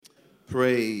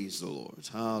Praise the Lord.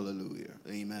 Hallelujah.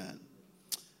 Amen.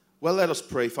 Well, let us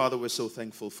pray. Father, we're so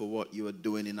thankful for what you are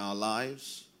doing in our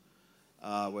lives.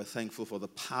 We're thankful for the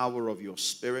power of your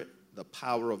Spirit, the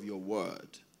power of your word.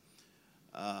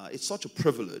 It's such a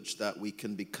privilege that we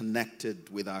can be connected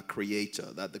with our Creator,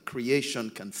 that the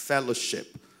creation can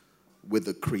fellowship with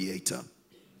the Creator.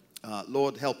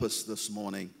 Lord, help us this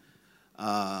morning.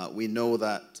 We know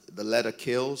that the letter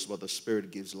kills, but the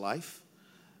Spirit gives life.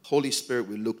 Holy Spirit,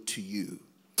 we look to you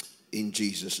in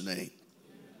Jesus' name.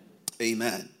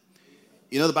 Amen.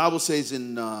 You know, the Bible says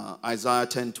in Isaiah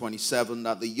 10:27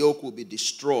 that the yoke will be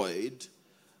destroyed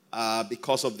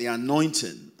because of the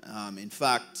anointing. In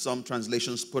fact, some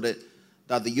translations put it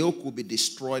that the yoke will be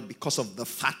destroyed because of the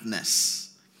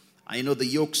fatness. I know the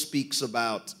yoke speaks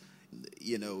about,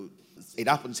 it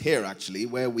happens here actually,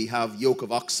 where we have yoke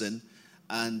of oxen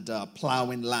and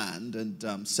plowing land,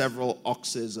 and several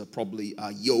oxes are probably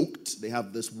yoked. They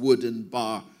have this wooden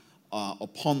bar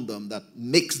upon them that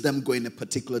makes them go in a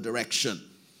particular direction.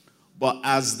 But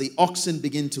as the oxen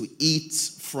begin to eat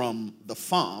from the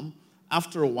farm,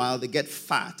 after a while they get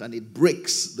fat and it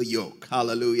breaks the yoke.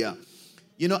 Hallelujah.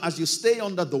 You know, as you stay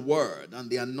under the word and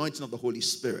the anointing of the Holy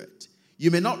Spirit,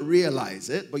 you may not realize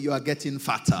it, but you are getting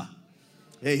fatter.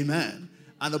 Amen.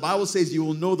 And the Bible says you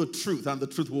will know the truth, and the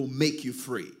truth will make you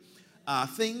free.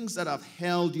 Things that have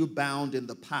held you bound in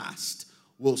the past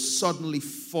will suddenly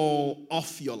fall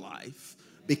off your life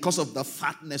because of the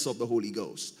fatness of the Holy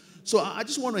Ghost. So I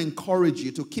just want to encourage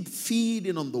you to keep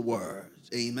feeding on the word.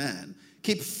 Amen.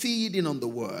 Keep feeding on the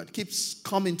word. Keep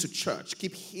coming to church.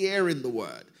 Keep hearing the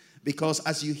word. Because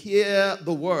as you hear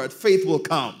the word, faith will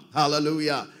come.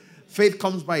 Hallelujah. Faith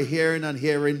comes by hearing, and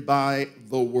hearing by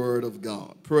the word of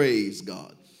God. Praise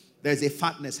God. There's a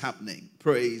fatness happening.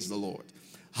 Praise the Lord.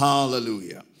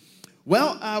 Hallelujah.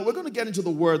 Well, we're going to get into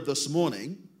the word this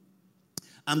morning.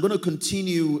 I'm going to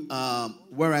continue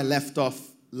where I left off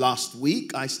last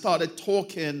week. I started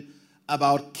talking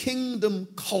about kingdom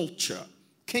culture.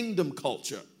 Kingdom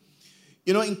culture.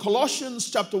 You know, in Colossians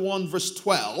chapter 1, verse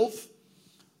 12,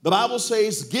 the Bible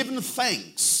says, giving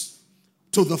thanks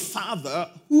to the Father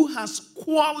who has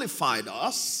qualified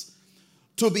us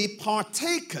to be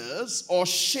partakers or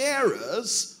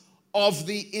sharers of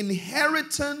the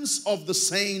inheritance of the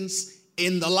saints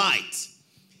in the light.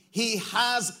 He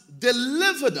has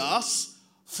delivered us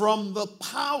from the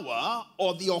power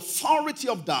or the authority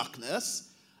of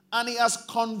darkness, and he has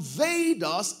conveyed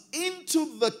us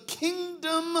into the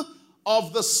kingdom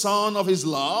of the Son of his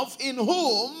love, in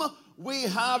whom we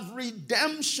have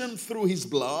redemption through his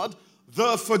blood,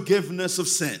 the forgiveness of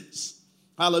sins.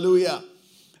 Hallelujah.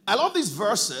 I love these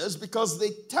verses because they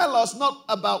tell us not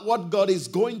about what God is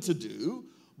going to do,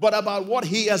 but about what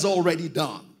he has already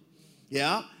done.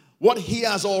 Yeah? What he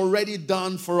has already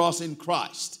done for us in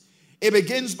Christ. It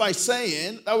begins by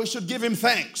saying that we should give him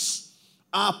thanks.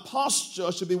 Our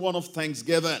posture should be one of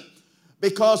thanksgiving,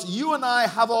 because you and I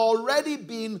have already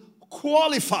been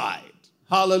qualified.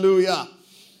 Hallelujah.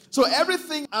 So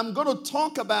everything I'm going to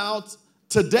talk about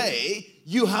today,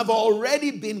 you have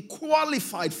already been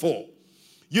qualified for.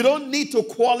 You don't need to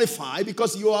qualify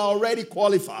because you are already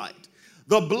qualified.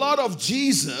 The blood of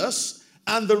Jesus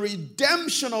and the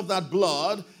redemption of that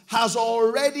blood has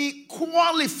already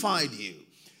qualified you.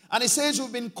 And it says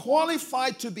we've been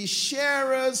qualified to be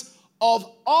sharers of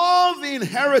all the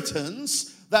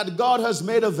inheritance that God has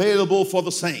made available for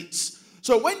the saints.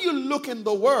 So when you look in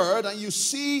the word and you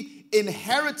see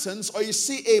inheritance or you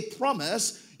see a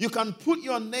promise, you can put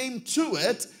your name to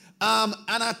it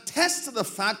and attest to the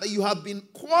fact that you have been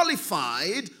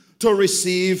qualified to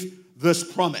receive this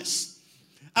promise.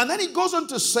 And then he goes on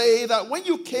to say that when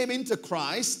you came into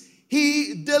Christ,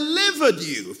 he delivered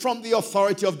you from the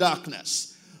authority of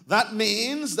darkness. That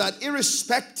means that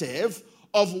irrespective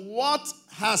of what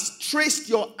has traced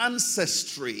your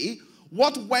ancestry,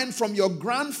 what went from your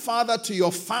grandfather to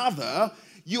your father,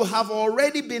 you have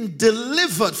already been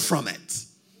delivered from it.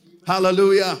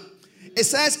 Hallelujah. It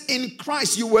says in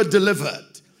Christ you were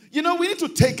delivered. You know, we need to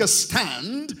take a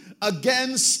stand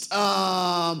against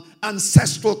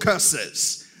ancestral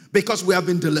curses because we have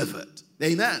been delivered.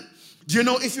 Amen. Do you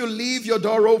know if you leave your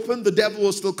door open, the devil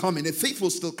will still come in. A thief will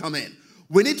still come in.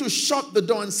 We need to shut the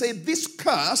door and say, this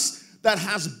curse that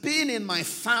has been in my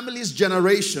family's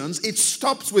generations, it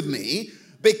stops with me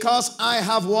because I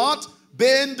have what?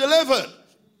 Been delivered.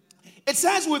 It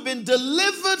says we've been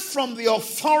delivered from the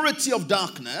authority of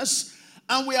darkness,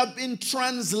 and we have been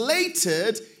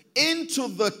translated into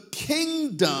the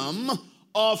kingdom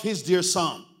of his dear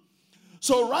Son.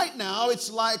 So right now,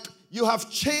 it's like you have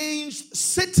changed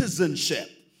citizenship.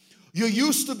 You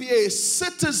used to be a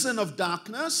citizen of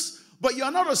darkness, but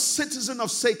you're not a citizen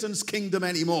of Satan's kingdom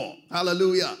anymore.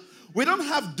 Hallelujah. We don't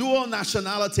have dual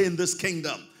nationality in this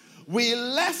kingdom. We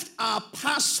left our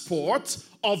passport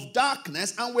of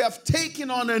darkness and we have taken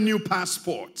on a new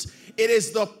passport. It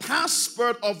is the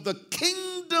passport of the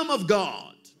kingdom of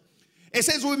God. It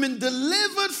says we've been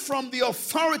delivered from the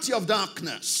authority of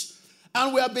darkness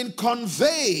and we have been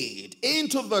conveyed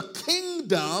into the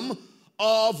kingdom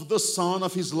of the Son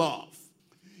of His love.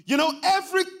 You know,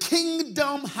 every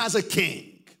kingdom has a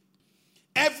king.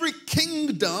 Every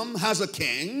kingdom has a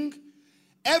king.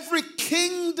 Every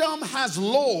kingdom has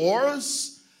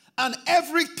laws. And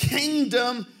every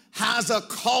kingdom has a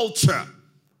culture.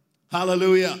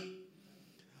 Hallelujah.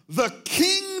 The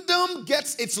kingdom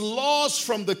gets its laws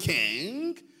from the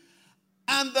king.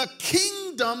 And the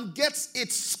kingdom gets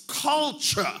its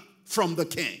culture from the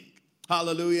king.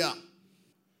 Hallelujah.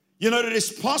 You know, it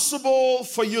is possible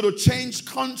for you to change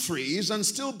countries and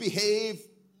still behave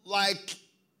like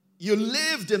you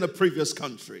lived in a previous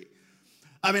country.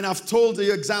 I mean, I've told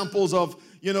you examples of,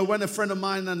 you know, when a friend of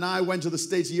mine and I went to the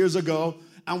States years ago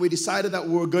and we decided that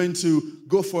we were going to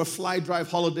go for a fly drive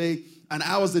holiday, and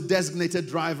I was the designated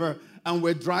driver, and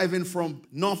we're driving from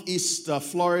northeast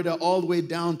Florida all the way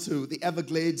down to the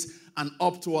Everglades and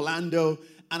up to Orlando.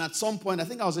 And at some point, I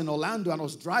think I was in Orlando and I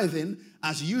was driving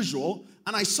as usual,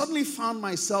 and I suddenly found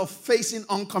myself facing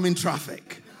oncoming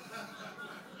traffic.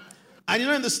 And you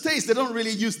know, in the States, they don't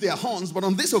really use their horns, but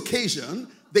on this occasion,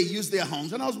 they used their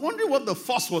horns. And I was wondering what the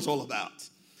fuss was all about.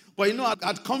 But you know,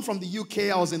 I'd come from the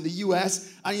UK, I was in the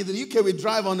US, and in the UK, we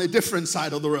drive on a different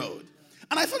side of the road.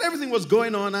 And I thought everything was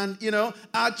going on, and you know,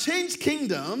 I changed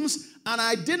kingdoms, and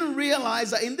I didn't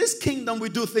realize that in this kingdom, we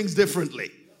do things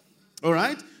differently. All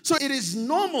right? So it is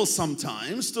normal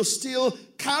sometimes to still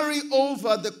carry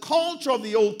over the culture of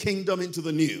the old kingdom into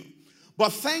the new.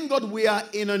 But thank God we are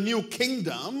in a new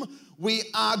kingdom. We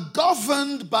are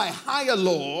governed by higher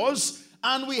laws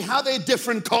and we have a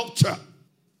different culture.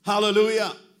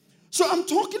 Hallelujah. So I'm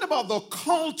talking about the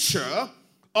culture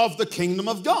of the kingdom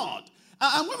of God.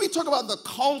 And when we talk about the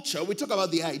culture, we talk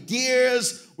about the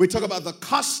ideas, we talk about the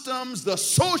customs, the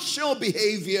social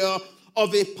behavior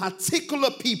of a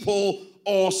particular people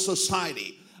or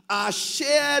society. Our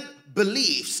shared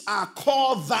beliefs, our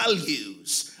core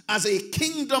values as a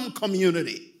kingdom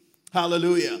community.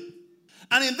 Hallelujah.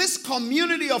 And in this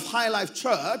community of High Life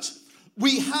Church,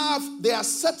 there are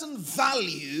certain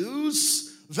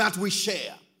values that we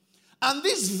share. And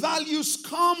these values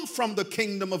come from the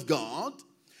kingdom of God,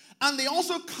 and they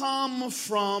also come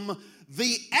from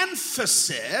the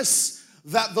emphasis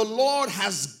that the Lord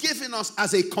has given us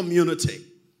as a community.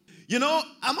 You know,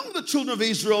 among the children of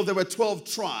Israel, there were 12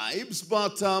 tribes,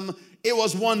 but it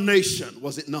was one nation,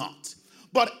 was it not?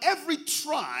 But every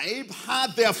tribe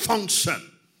had their function.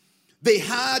 They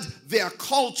had their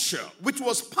culture, which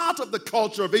was part of the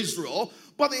culture of Israel,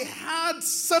 but they had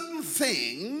certain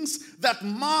things that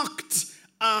marked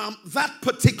that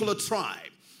particular tribe.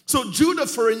 So Judah,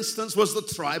 for instance, was the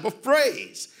tribe of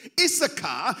praise.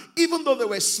 Issachar, even though they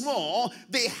were small,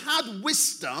 they had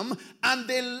wisdom and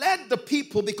they led the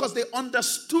people because they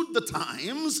understood the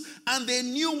times and they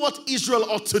knew what Israel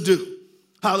ought to do.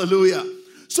 Hallelujah.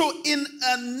 So in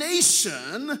a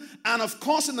nation, and of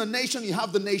course in a nation you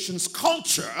have the nation's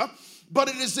culture, but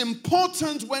it is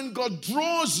important when God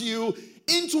draws you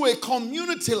into a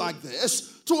community like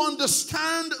this to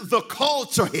understand the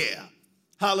culture here.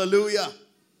 Hallelujah.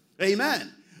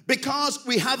 Amen. Because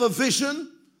we have a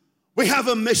vision, we have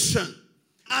a mission.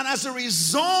 And as a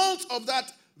result of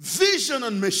that vision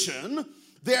and mission,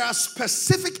 there are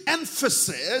specific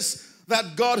emphasis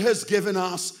that God has given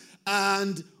us,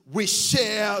 and we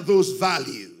share those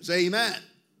values. Amen.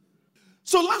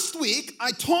 So last week,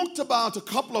 I talked about a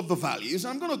couple of the values.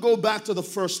 I'm going to go back to the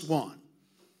first one,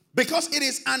 because it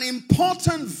is an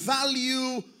important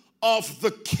value of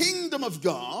the kingdom of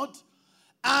God.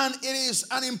 And it is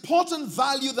an important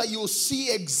value that you'll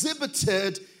see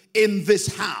exhibited in this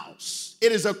house.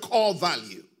 It is a core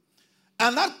value.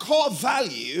 And that core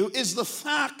value is the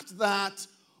fact that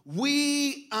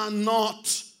we are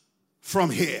not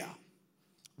from here.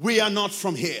 We are not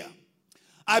from here.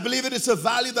 I believe it is a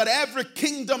value that every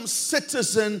kingdom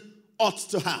citizen ought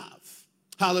to have.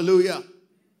 Hallelujah.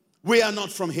 We are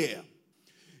not from here.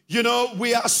 You know,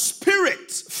 we are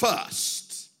spirit first.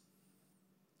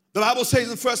 The Bible says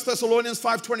in 1 Thessalonians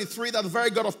 5:23 that the very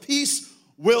God of peace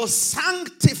will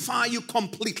sanctify you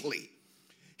completely.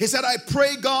 He said, I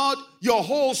pray, God, your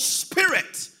whole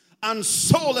spirit and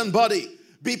soul and body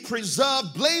be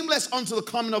preserved blameless unto the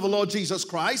coming of the Lord Jesus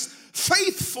Christ.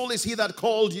 Faithful is he that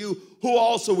called you, who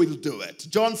also will do it.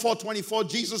 John 4:24,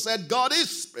 Jesus said, God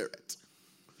is spirit.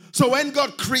 So when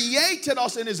God created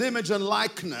us in his image and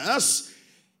likeness,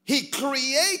 he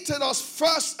created us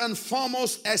first and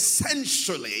foremost,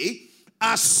 essentially,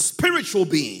 as spiritual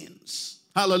beings.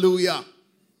 Hallelujah.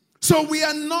 So we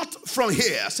are not from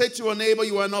here. Say to your neighbor,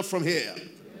 you are not from here.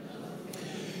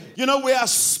 You know, we are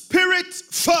spirit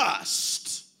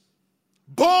first,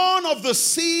 born of the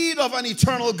seed of an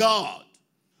eternal God,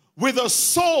 with a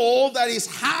soul that is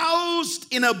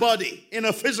housed in a body, in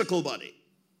a physical body.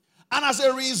 And as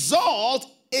a result,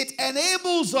 it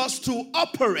enables us to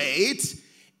operate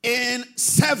in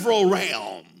several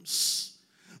realms.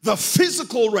 The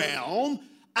physical realm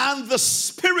and the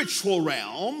spiritual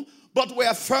realm, but we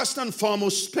are first and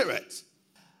foremost spirit.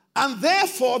 And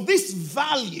therefore, this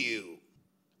value,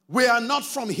 we are not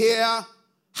from here,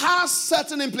 has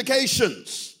certain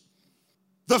implications.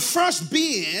 The first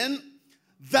being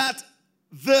that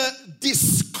the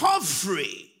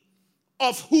discovery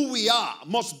of who we are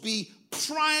must be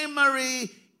primary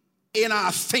in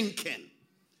our thinking.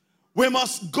 We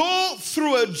must go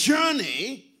through a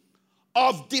journey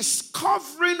of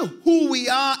discovering who we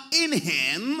are in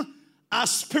him as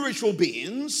spiritual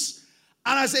beings,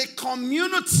 and as a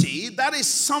community, that is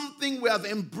something we have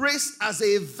embraced as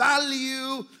a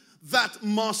value that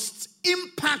must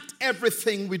impact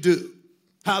everything we do.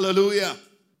 Hallelujah.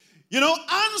 You know,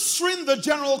 answering the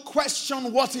general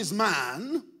question, what is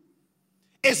man,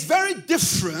 is very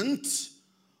different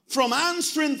from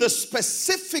answering the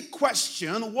specific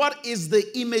question, what is the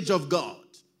image of God?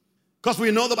 Because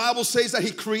we know the Bible says that he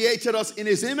created us in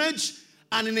his image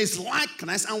and in his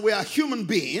likeness, and we are human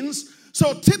beings.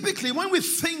 So typically when we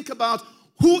think about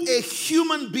who a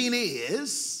human being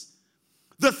is,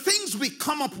 the things we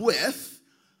come up with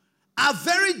are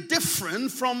very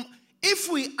different from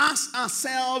if we ask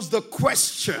ourselves the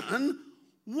question,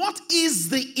 what is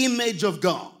the image of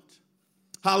God?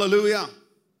 Hallelujah.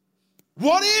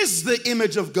 What is the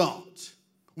image of God?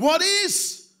 What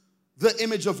is the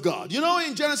image of God? You know,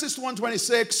 in Genesis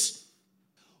 1:26,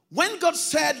 when God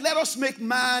said, let us make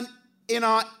man in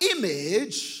our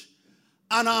image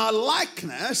and our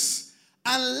likeness,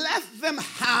 and let them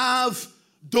have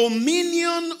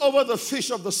dominion over the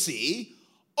fish of the sea,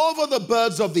 over the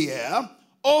birds of the air,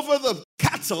 over the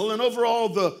cattle, and over all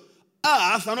the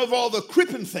earth, and over all the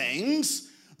creeping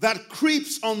things that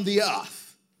creeps on the earth.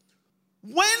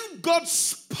 When God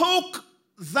spoke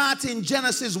that in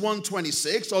Genesis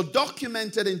 1:26, or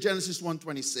documented in Genesis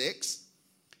 1:26,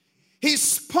 he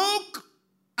spoke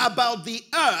about the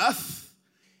earth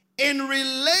in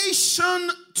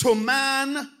relation to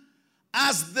man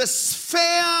as the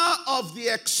sphere of the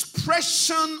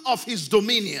expression of his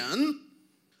dominion,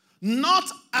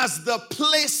 not as the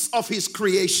place of his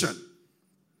creation.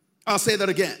 I'll say that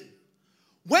again.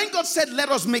 When God said, let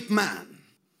us make man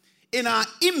in our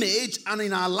image and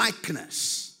in our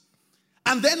likeness,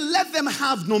 and then let them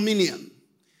have dominion.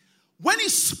 When he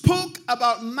spoke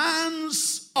about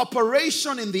man's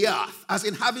operation in the earth, as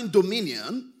in having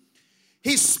dominion,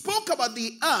 he spoke about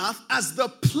the earth as the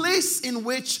place in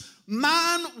which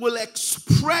man will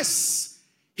express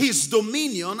his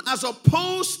dominion, as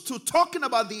opposed to talking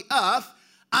about the earth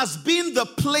as being the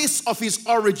place of his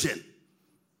origin.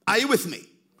 Are you with me?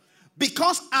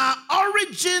 Because our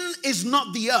origin is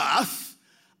not the earth,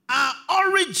 our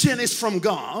origin is from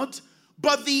God,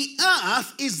 but the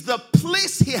earth is the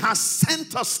place he has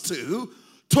sent us to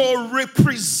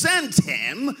represent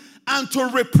him and to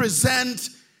represent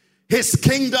his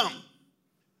kingdom.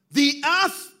 The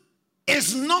earth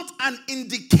is not an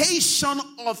indication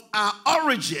of our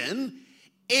origin,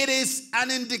 it is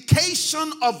an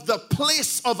indication of the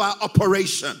place of our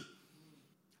operation.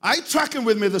 Are you tracking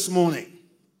with me this morning?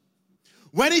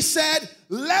 When he said,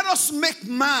 let us make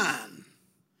man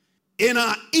in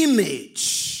our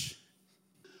image,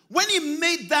 when he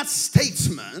made that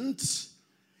statement,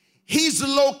 his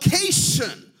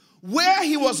location, where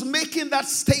he was making that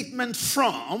statement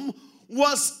from,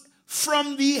 was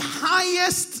from the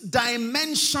highest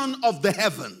dimension of the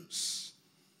heavens.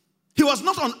 He was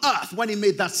not on earth when he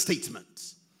made that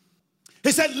statement.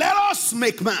 He said, let us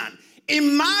make man.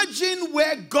 Imagine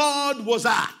where God was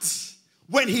at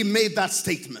when he made that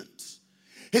statement.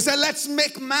 He said, let's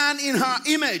make man in our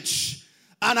image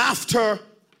and after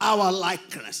our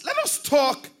likeness. Let us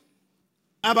talk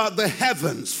about the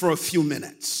heavens for a few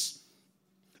minutes.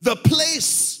 The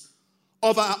place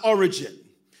of our origin.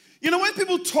 You know, when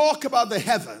people talk about the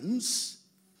heavens,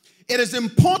 it is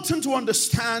important to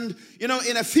understand, you know,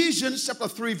 in Ephesians chapter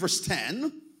 3 verse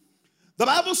 10, the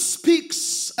Bible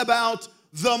speaks about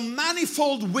the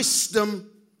manifold wisdom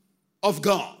of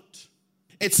God.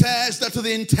 It says that to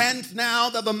the intent now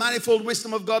that the manifold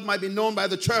wisdom of God might be known by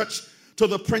the church, to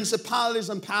the principalities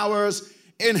and powers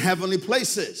in heavenly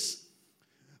places.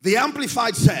 The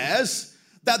Amplified says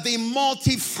that the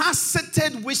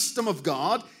multifaceted wisdom of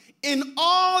God in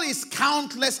all its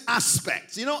countless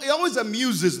aspects. You know, it always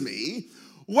amuses me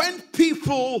when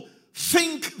people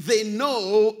think they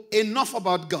know enough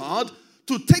about God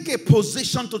to take a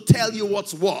position to tell you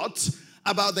what's what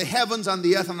about the heavens and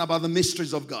the earth and about the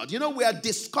mysteries of God. You know, we are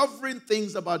discovering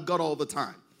things about God all the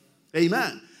time.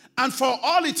 Amen. And for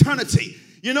all eternity,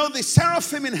 you know, the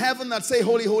seraphim in heaven that say,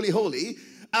 holy, holy, holy,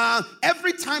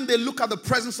 every time they look at the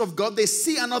presence of God, they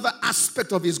see another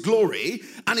aspect of his glory.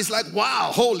 And it's like,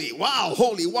 wow, holy, wow,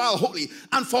 holy, wow, holy.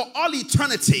 And for all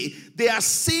eternity, they are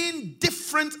seeing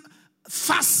different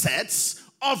facets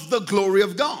of the glory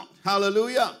of God.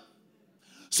 Hallelujah.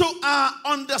 So our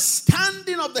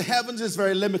understanding of the heavens is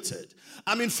very limited.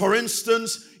 I mean, for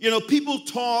instance, you know, people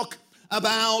talk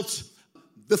about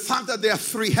the fact that there are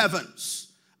three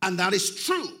heavens. And that is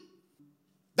true.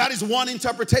 That is one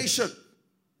interpretation.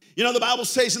 You know, the Bible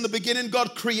says in the beginning,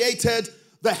 God created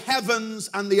the heavens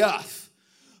and the earth.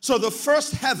 So the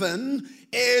first heaven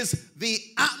is the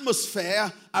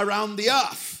atmosphere around the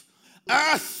earth.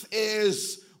 Earth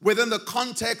is within the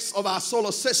context of our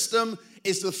solar system.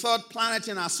 It's the third planet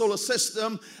in our solar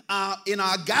system. In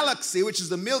our galaxy, which is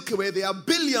the Milky Way, there are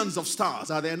billions of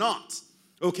stars, are there not?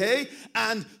 Okay?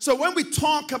 And so when we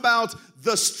talk about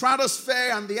the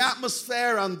stratosphere and the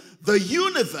atmosphere and the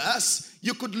universe,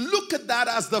 you could look at that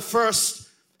as the first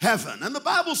heaven. And the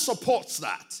Bible supports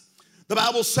that. The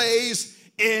Bible says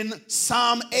in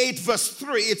Psalm 8 verse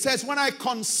 3, it says, when I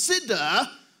consider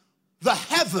the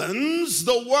heavens,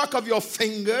 the work of your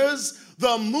fingers,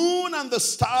 the moon and the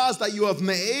stars that you have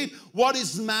made, what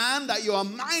is man that you are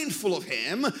mindful of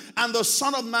him, and the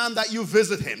Son of Man that you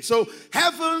visit him. So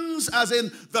heavens, as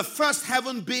in the first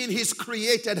heaven being his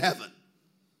created heaven.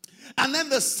 And then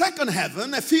the second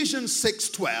heaven, Ephesians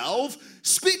 6:12,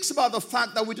 speaks about the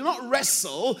fact that we do not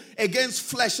wrestle against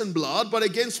flesh and blood, but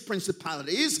against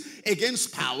principalities,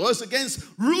 against powers, against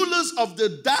rulers of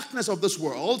the darkness of this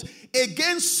world,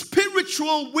 against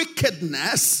spiritual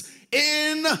wickedness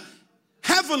in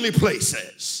heavenly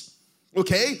places.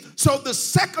 Okay? So the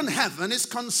second heaven is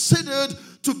considered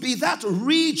to be that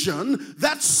region,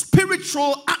 that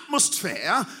spiritual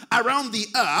atmosphere around the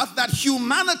earth that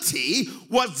humanity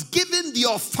was given the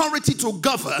authority to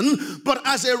govern, but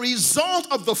as a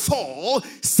result of the fall,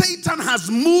 Satan has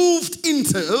moved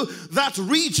into that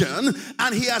region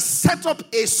and he has set up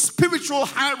a spiritual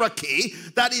hierarchy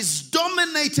that is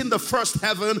dominating the first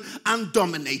heaven and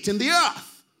dominating the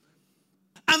earth.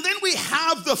 And then we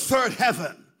have the third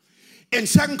heaven. In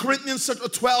 2 Corinthians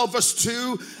 12 verse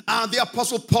 2, the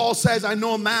Apostle Paul says, I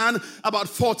know a man about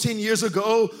 14 years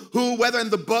ago who, whether in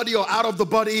the body or out of the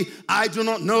body, I do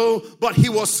not know, but he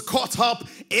was caught up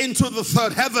into the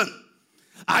third heaven.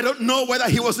 I don't know whether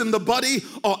he was in the body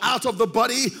or out of the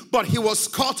body, but he was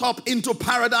caught up into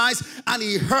paradise and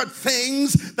he heard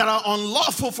things that are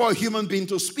unlawful for a human being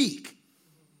to speak.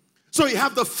 So you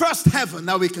have the first heaven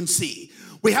that we can see.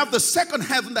 We have the second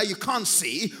heaven that you can't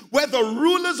see, where the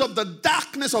rulers of the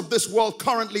darkness of this world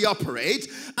currently operate.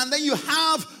 And then you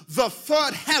have the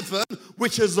third heaven,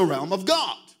 which is the realm of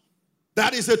God.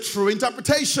 That is a true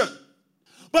interpretation.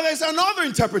 But there's another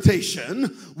interpretation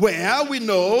where we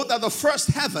know that the first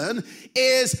heaven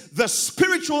is the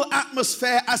spiritual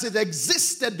atmosphere as it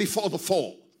existed before the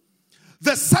fall.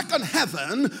 The second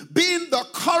heaven being the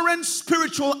current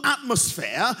spiritual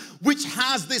atmosphere, which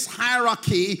has this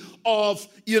hierarchy of,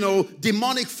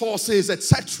 demonic forces,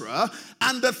 etc.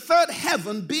 And the third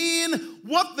heaven being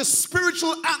what the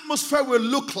spiritual atmosphere will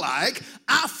look like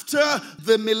after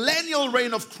the millennial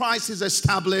reign of Christ is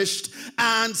established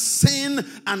and sin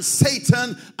and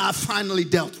Satan are finally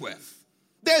dealt with.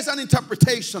 There's an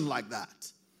interpretation like that.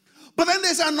 But then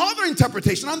there's another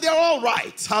interpretation, and they're all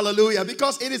right, hallelujah,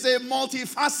 because it is a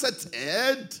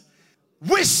multifaceted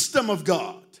wisdom of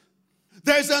God.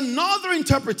 There's another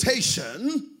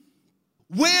interpretation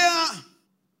where,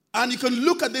 and you can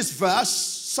look at this verse,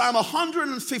 Psalm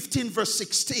 115 verse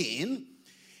 16,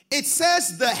 it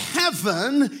says the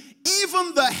heaven,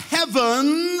 even the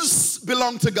heavens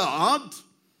belong to God,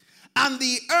 and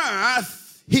the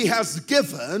earth he has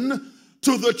given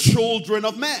to the children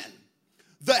of men.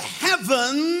 The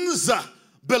heavens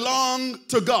belong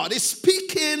to God. It's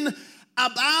speaking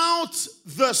about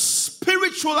the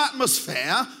spiritual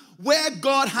atmosphere where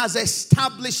God has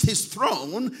established his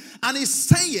throne, and is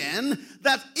saying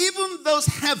that even those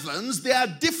heavens, there are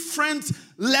different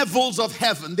levels of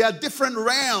heaven. There are different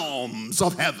realms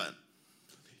of heaven.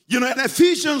 In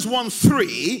Ephesians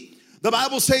 1:3, the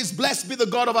Bible says, blessed be the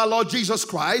God of our Lord Jesus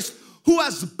Christ, who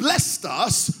has blessed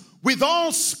us with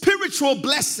all spiritual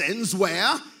blessings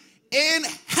where? In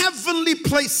heavenly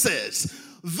places.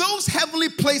 Those heavenly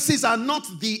places are not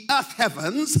the earth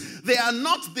heavens. They are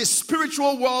not the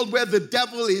spiritual world where the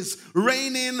devil is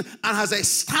reigning and has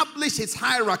established its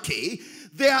hierarchy.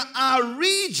 There are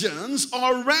regions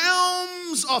or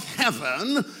realms of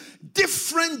heaven,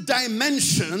 different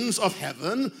dimensions of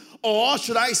heaven, or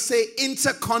should I say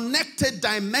interconnected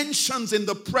dimensions in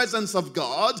the presence of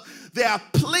God. There are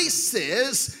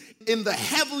places in the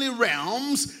heavenly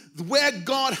realms where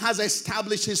God has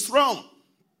established his throne.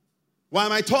 Why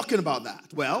am I talking about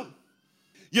that? Well,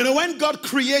 you know, when God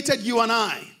created you and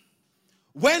I,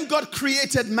 when God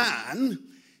created man,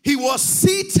 he was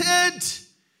seated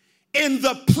in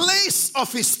the place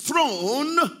of his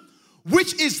throne,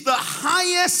 which is the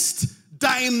highest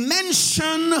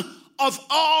dimension of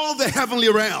all the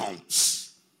heavenly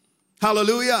realms.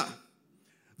 Hallelujah.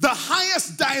 The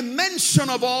highest dimension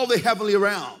of all the heavenly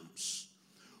realms.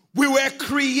 We were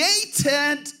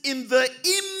created in the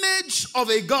image of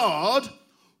a God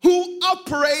who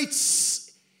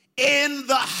operates in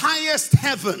the highest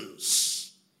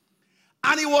heavens.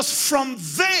 And it was from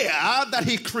there that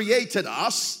he created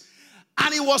us.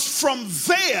 And it was from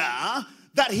there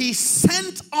that he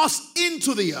sent us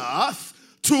into the earth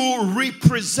to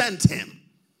represent him.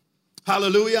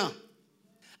 Hallelujah.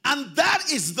 And that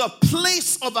is the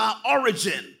place of our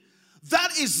origin.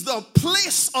 That is the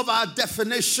place of our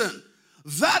definition.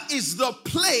 That is the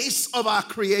place of our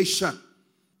creation.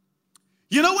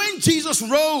 You know, when Jesus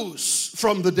rose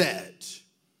from the dead,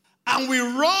 and we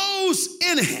rose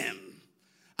in him,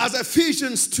 as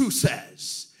Ephesians 2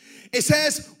 says, it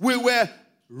says we were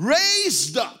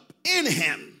raised up in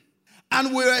him,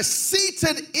 and we were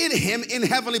seated in him in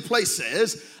heavenly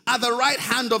places at the right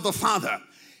hand of the Father.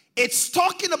 It's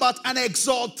talking about an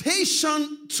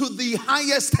exaltation to the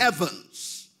highest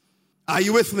heavens. Are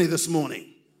you with me this morning?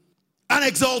 An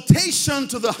exaltation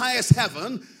to the highest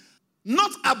heaven,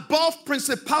 not above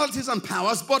principalities and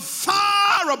powers, but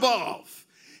far above.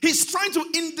 He's trying to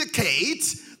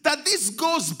indicate that this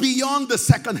goes beyond the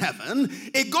second heaven.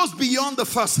 It goes beyond the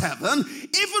first heaven.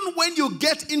 Even when you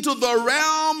get into the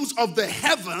realms of the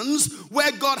heavens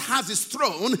where God has his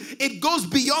throne, it goes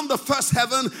beyond the first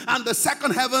heaven and the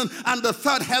second heaven and the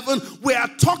third heaven. We are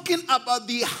talking about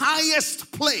the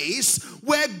highest place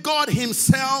where God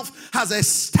himself has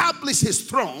established his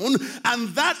throne, and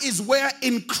that is where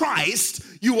in Christ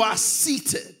you are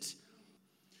seated.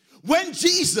 When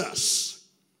Jesus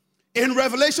in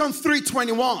Revelation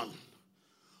 3:21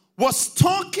 was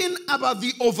talking about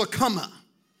the overcomer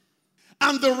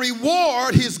and the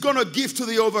reward he's going to give to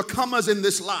the overcomers in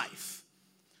this life.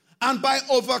 And by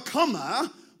overcomer,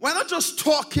 we're not just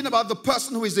talking about the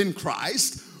person who is in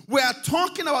Christ. We are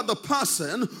talking about the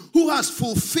person who has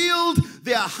fulfilled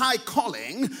their high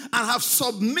calling and have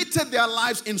submitted their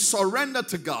lives in surrender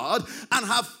to God and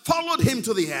have followed him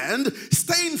to the end,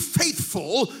 staying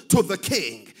faithful to the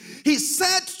King. He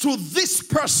said to this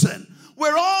person,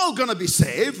 we're all going to be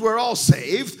saved. We're all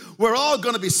saved. We're all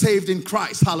going to be saved in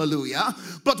Christ. Hallelujah.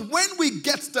 But when we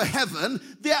get to heaven,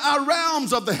 there are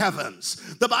realms of the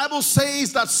heavens. The Bible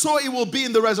says that so it will be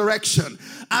in the resurrection.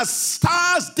 As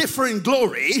stars differ in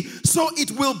glory, so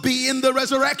it will be in the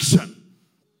resurrection.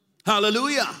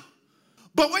 Hallelujah.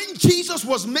 But when Jesus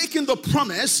was making the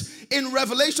promise in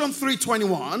Revelation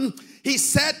 3:21, he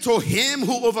said to him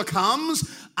who overcomes,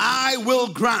 I will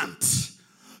grant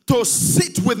to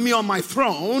sit with me on my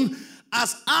throne,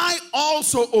 as I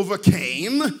also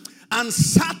overcame and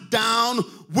sat down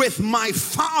with my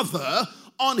Father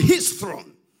on his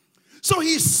throne. So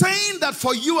he's saying that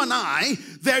for you and I,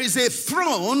 there is a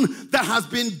throne that has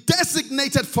been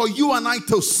designated for you and I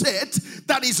to sit,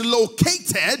 that is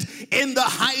located in the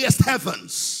highest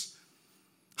heavens.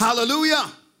 Hallelujah.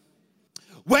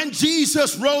 When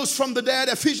Jesus rose from the dead,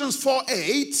 Ephesians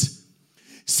 4:8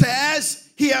 says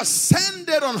he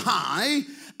ascended on high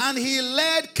and he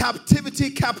led captivity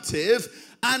captive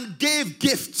and gave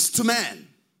gifts to men.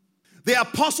 The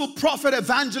apostle, prophet,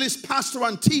 evangelist, pastor,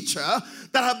 and teacher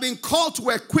that have been called to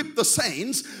equip the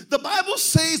saints, the Bible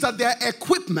says that their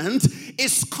equipment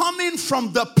is coming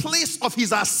from the place of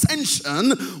his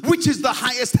ascension, which is the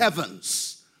highest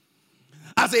heavens.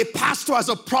 As a pastor, as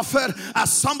a prophet,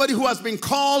 as somebody who has been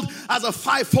called as a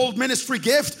fivefold ministry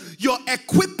gift, your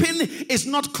equipping is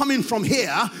not coming from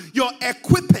here. Your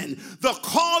equipping, the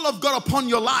call of God upon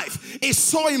your life, is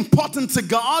so important to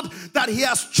God that he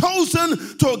has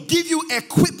chosen to give you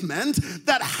equipment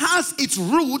that has its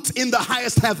root in the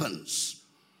highest heavens.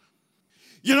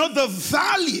 You know, the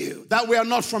value that we are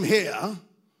not from here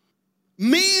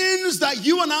means that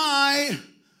you and I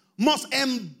must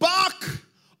embark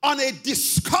on a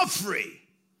discovery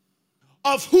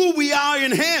of who we are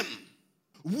in Him,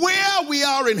 where we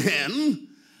are in Him,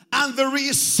 and the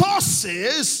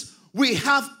resources we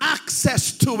have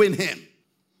access to in Him.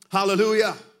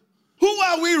 Hallelujah. Who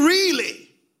are we really?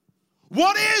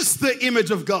 What is the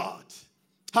image of God?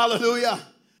 Hallelujah.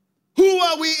 Who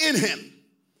are we in Him?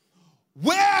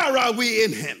 Where are we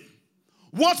in Him?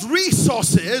 What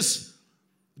resources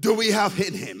do we have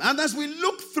in Him? And as we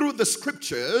look through the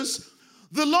scriptures,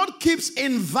 the Lord keeps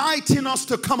inviting us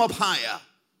to come up higher.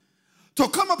 To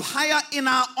come up higher in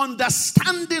our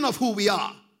understanding of who we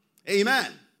are.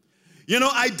 Amen. You know,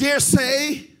 I dare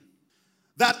say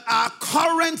that our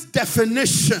current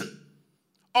definition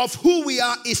of who we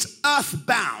are is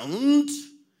earthbound.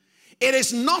 It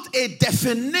is not a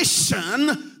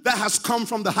definition that has come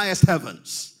from the highest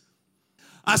heavens.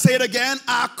 I say it again.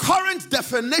 Our current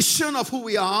definition of who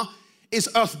we are is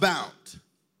earthbound.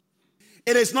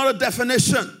 It is not a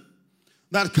definition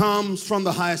that comes from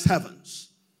the highest heavens.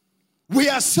 We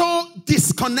are so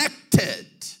disconnected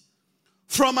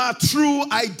from our true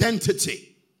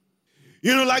identity.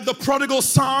 You know, like the prodigal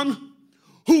son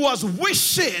who was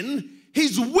wishing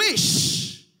his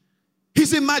wish,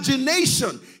 his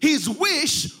imagination, his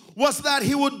wish was that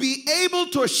he would be able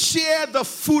to share the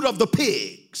food of the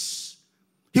pigs.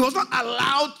 He was not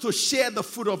allowed to share the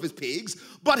food of his pigs,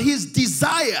 but his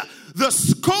desire, the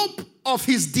scope of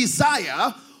his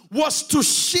desire was to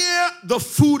share the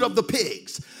food of the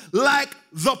pigs. Like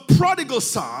the prodigal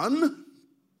son,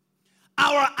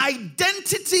 our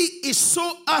identity is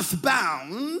so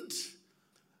earthbound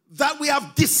that we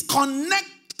have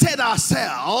disconnected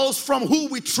ourselves from who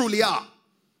we truly are.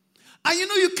 And you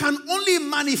know, you can only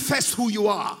manifest who you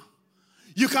are.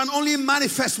 You can only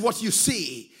manifest what you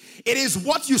see. It is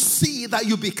what you see that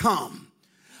you become.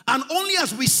 And only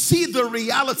as we see the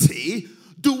reality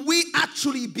do we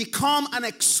actually become and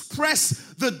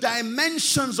express the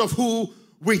dimensions of who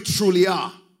we truly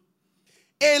are.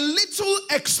 A little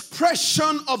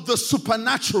expression of the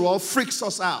supernatural freaks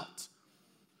us out.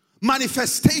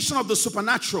 Manifestation of the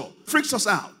supernatural freaks us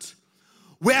out.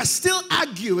 We are still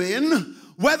arguing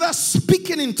whether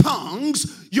speaking in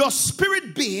tongues, your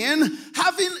spirit being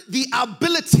having the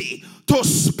ability to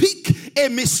speak a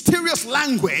mysterious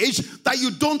language that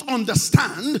you don't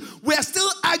understand, we are still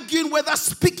arguing whether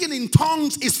speaking in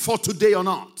tongues is for today or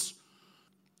not.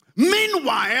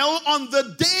 Meanwhile, on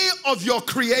the day of your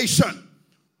creation,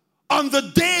 on the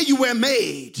day you were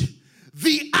made,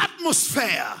 the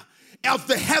atmosphere of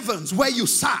the heavens where you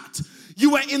sat,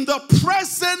 you were in the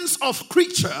presence of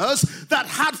creatures that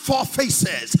had four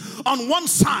faces. On one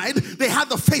side, they had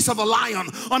the face of a lion.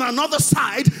 On another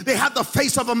side, they had the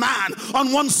face of a man.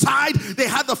 On one side, they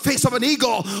had the face of an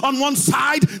eagle. On one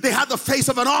side, they had the face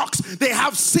of an ox. They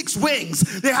have 6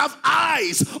 wings. They have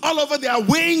eyes all over their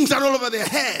wings and all over their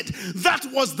head. That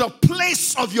was the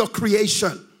place of your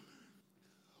creation.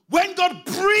 When God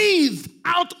breathed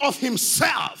out of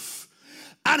himself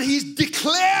and he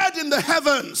declared in the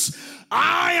heavens,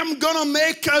 I am going to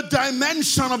make a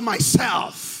dimension of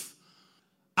myself.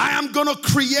 I am going to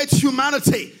create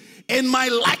humanity in my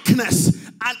likeness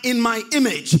and in my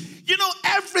image. You know,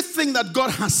 everything that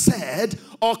God has said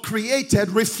or created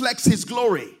reflects his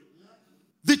glory.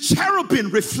 The cherubim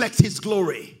reflect his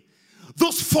glory.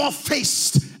 Those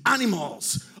 4-faced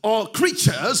animals or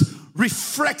creatures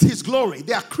reflect his glory.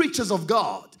 They are creatures of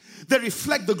God. They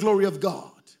reflect the glory of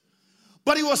God.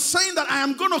 But he was saying that I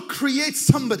am going to create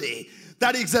somebody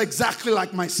that is exactly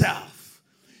like myself.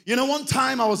 You know, one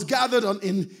time I was gathered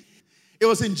it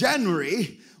was in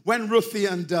January when Ruthie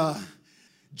and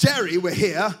Jerry were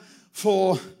here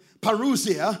for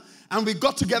Parousia, and we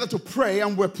got together to pray,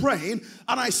 and we're praying,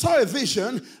 and I saw a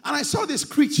vision, and I saw this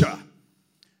creature.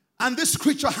 And this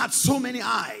creature had so many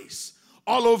eyes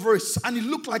all over it, and it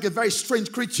looked like a very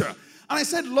strange creature. And I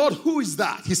said, Lord, who is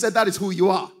that? He said, that is who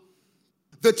you are.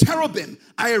 The cherubim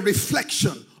are a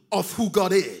reflection of who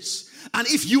God is. And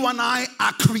if you and I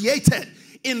are created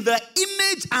in the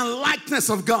image and likeness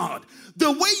of God,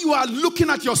 the way you are looking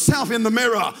at yourself in the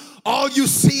mirror, all you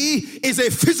see is a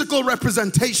physical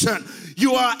representation.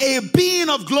 You are a being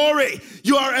of glory.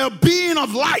 You are a being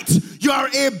of light. You are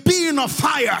a being of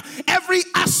fire. Every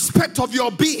aspect of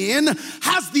your being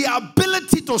has the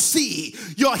ability to see.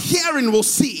 Your hearing will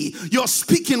see. Your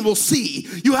speaking will see.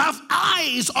 You have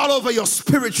eyes all over your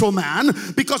spiritual man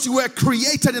because you were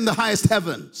created in the highest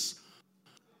heavens.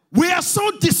 We are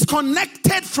so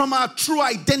disconnected from our true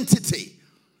identity.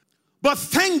 But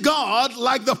thank God,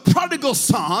 like the prodigal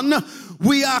son,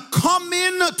 we are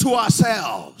coming to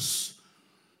ourselves.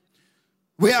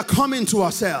 We are coming to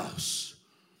ourselves.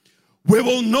 We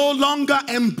will no longer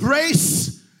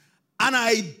embrace an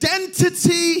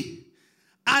identity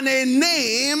and a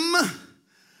name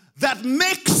that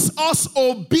makes us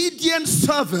obedient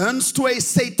servants to a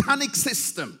satanic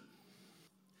system.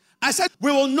 I said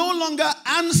we will no longer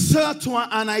answer to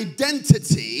an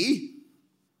identity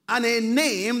and a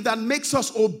name that makes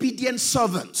us obedient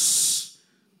servants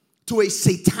to a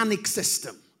satanic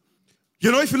system.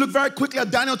 You know, if you look very quickly at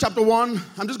Daniel chapter 1,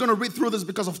 I'm just going to read through this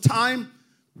because of time.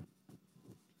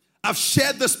 I've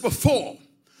shared this before.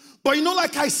 But you know,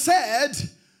 like I said,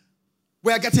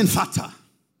 we are getting fatter.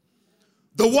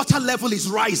 The water level is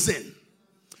rising.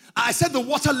 I said the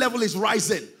water level is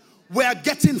rising. We are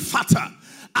getting fatter.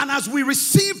 And as we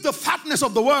receive the fatness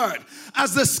of the word,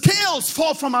 as the scales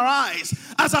fall from our eyes,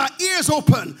 as our ears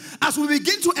open, as we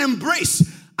begin to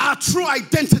embrace our true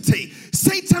identity,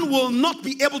 Satan will not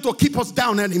be able to keep us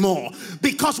down anymore,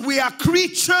 because we are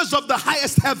creatures of the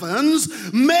highest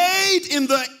heavens, made in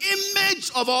the image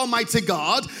of Almighty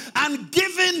God, and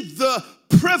given the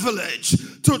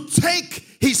privilege to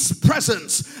take his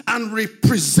presence and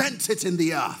represent it in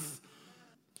the earth.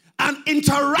 And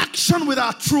interaction with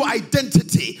our true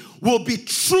identity will be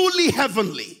truly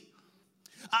heavenly.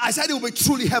 I said it will be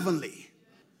truly heavenly.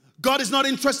 God is not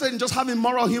interested in just having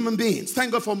moral human beings.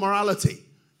 Thank God for morality.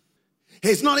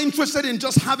 He's not interested in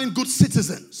just having good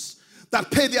citizens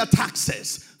that pay their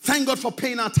taxes. Thank God for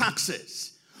paying our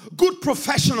taxes. Good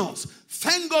professionals.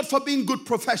 Thank God for being good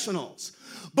professionals.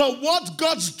 But what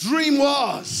God's dream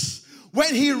was,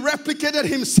 when he replicated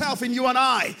himself in you and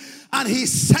I, and he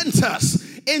sent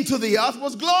us into the earth,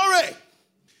 was glory.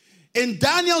 In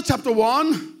Daniel chapter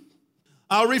 1,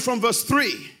 I'll read from verse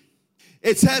 3.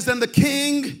 It says, then the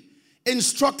king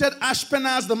instructed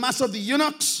Ashpenaz, the master of the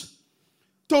eunuchs,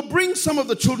 to bring some of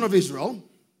the children of Israel,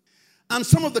 and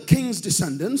some of the king's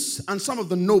descendants, and some of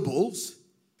the nobles,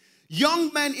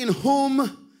 young men in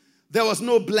whom there was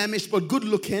no blemish, but good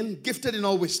looking, gifted in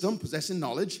all wisdom, possessing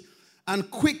knowledge,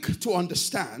 and quick to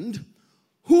understand,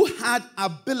 who had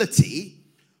ability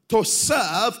to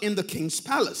serve in the king's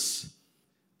palace,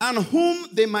 and whom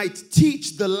they might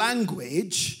teach the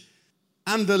language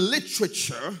and the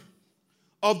literature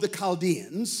of the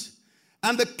Chaldeans.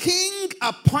 And the king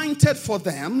appointed for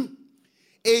them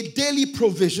a daily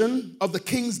provision of the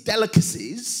king's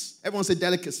delicacies. Everyone say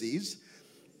delicacies.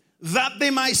 That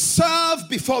they might serve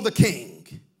before the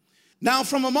king. Now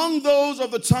from among those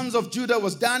of the sons of Judah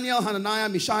was Daniel, Hananiah,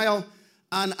 Mishael,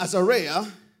 and Azariah.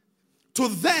 To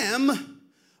them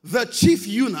the chief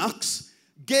eunuchs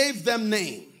gave them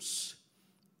names.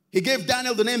 He gave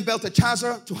Daniel the name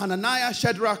Belteshazzar, to Hananiah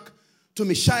Shadrach, to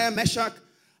Mishael Meshach,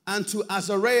 and to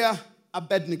Azariah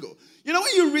Abednego. You know,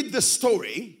 when you read this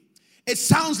story, it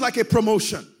sounds like a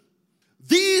promotion.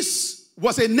 This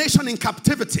was a nation in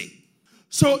captivity.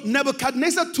 So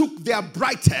Nebuchadnezzar took their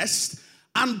brightest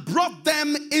and brought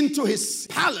them into his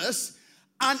palace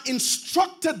and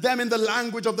instructed them in the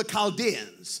language of the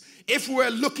Chaldeans. If we're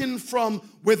looking from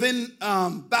within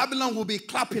Babylon, we'll be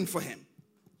clapping for him.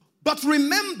 But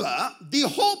remember, the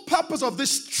whole purpose of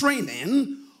this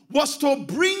training was to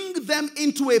bring them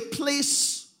into a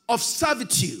place of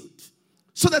servitude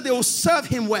so that they will serve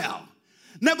him well.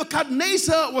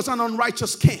 Nebuchadnezzar was an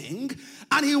unrighteous king,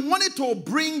 and he wanted to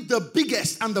bring the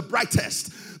biggest and the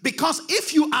brightest, because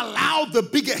if you allow the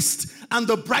biggest and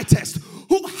the brightest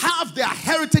who have their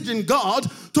heritage in God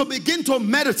to begin to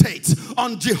meditate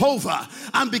on Jehovah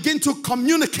and begin to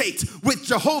communicate with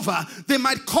Jehovah, they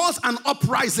might cause an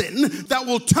uprising that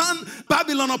will turn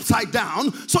Babylon upside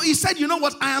down. So he said, you know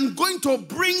what, I am going to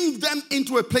bring them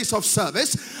into a place of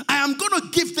service. I am going to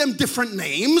give them different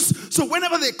names. So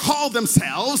whenever they call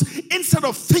themselves, instead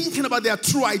of thinking about their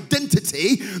true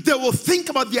identity, they will think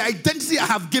about the identity I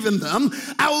have given them.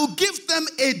 I will give them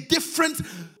a different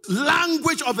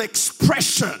language of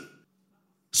expression.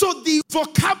 So the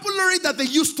vocabulary that they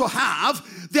used to have,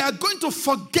 they are going to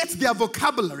forget their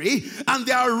vocabulary and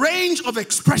their range of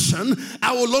expression.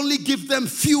 I will only give them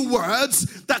few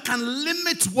words that can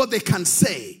limit what they can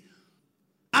say.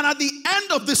 And at the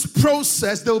end of this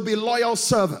process, there will be loyal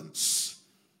servants.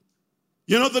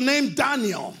 You know, the name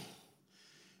Daniel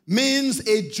means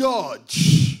a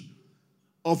judge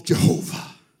of Jehovah.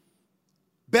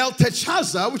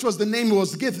 Belteshazzar, which was the name he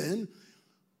was given,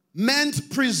 meant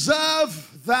preserve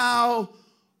thou,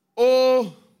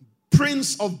 O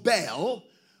prince of Baal.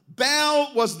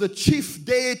 Baal was the chief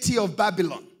deity of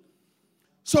Babylon.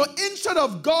 So instead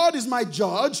of God is my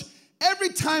judge,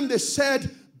 every time they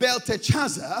said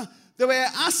Belteshazzar, they were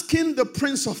asking the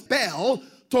prince of Baal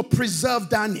to preserve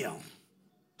Daniel.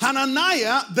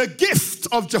 Hananiah, the gift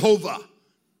of Jehovah.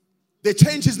 They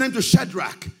changed his name to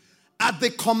Shadrach, at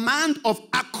the command of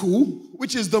Aku,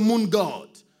 which is the moon god.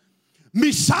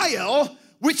 Mishael,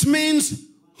 which means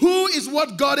who is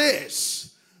what God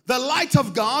is. The light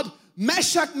of God.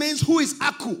 Meshach means who is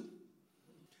Aku.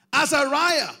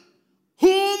 Azariah,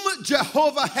 whom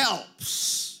Jehovah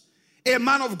helps, a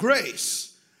man of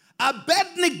grace.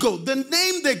 Abednego, the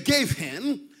name they gave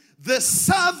him, the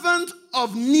servant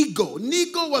of Nego.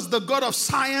 Nego was the god of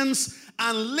science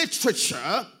and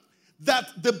literature that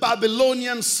the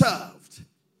Babylonians served.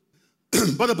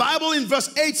 But the Bible in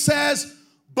verse 8 says,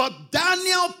 but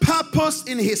Daniel purposed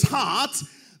in his heart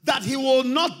that he will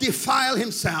not defile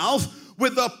himself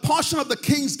with the portion of the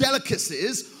king's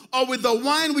delicacies or with the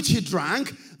wine which he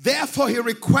drank. Therefore he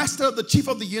requested of the chief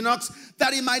of the eunuchs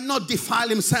that he might not defile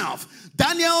himself.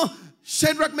 Daniel,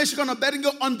 Shadrach, Meshach, and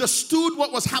Abednego understood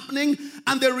what was happening,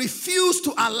 and they refused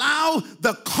to allow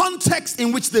the context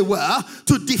in which they were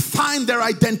to define their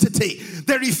identity.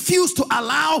 They refused to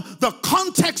allow the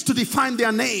context to define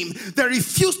their name. They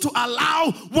refused to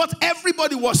allow what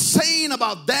everybody was saying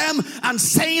about them and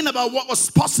saying about what was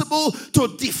possible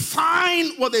to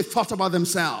define what they thought about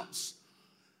themselves.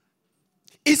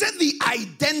 Is it the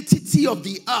identity of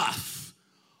the earth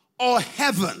or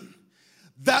heaven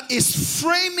that is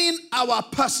framing our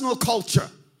personal culture?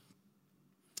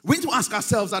 We need to ask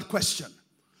ourselves that question.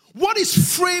 What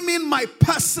is framing my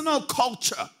personal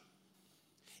culture?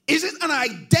 Is it an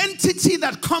identity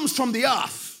that comes from the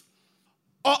earth,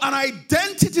 or an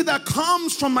identity that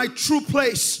comes from my true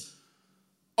place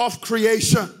of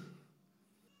creation?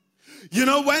 You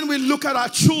know, when we look at our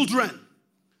children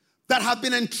that have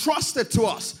been entrusted to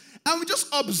us, and we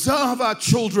just observe our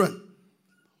children,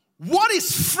 what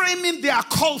is framing their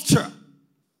culture?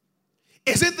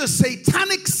 Is it the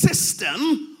satanic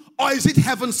system, or is it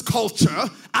heaven's culture?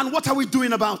 And what are we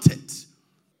doing about it?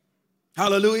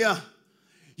 Hallelujah.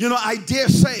 You know, I dare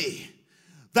say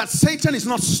that Satan is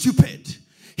not stupid.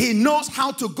 He knows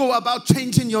how to go about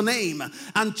changing your name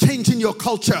and changing your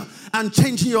culture and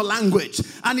changing your language.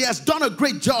 And he has done a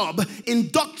great job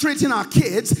indoctrinating our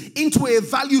kids into a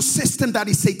value system that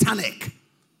is satanic.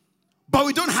 But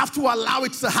we don't have to allow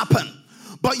it to happen.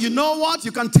 But you know what?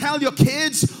 You can tell your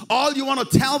kids all you want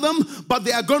to tell them, but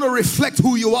they are going to reflect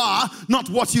who you are, not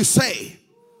what you say.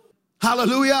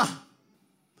 Hallelujah.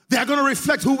 They are going to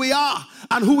reflect who we are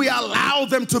and who we allow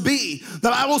them to be. The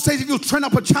Bible says if you train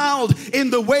up a child in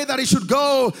the way that he should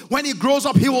go, when he grows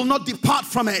up, he will not depart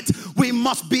from it. We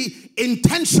must be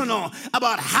intentional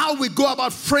about how we go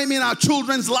about framing our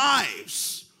children's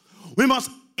lives. We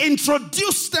must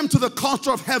introduce them to the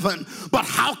culture of heaven. But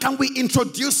how can we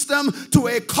introduce them to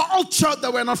a culture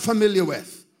that we're not familiar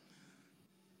with?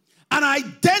 An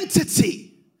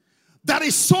identity that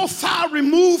is so far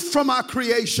removed from our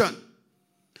creation.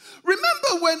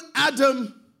 Remember when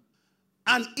Adam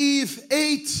and Eve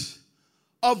ate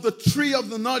of the tree of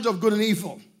the knowledge of good and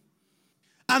evil,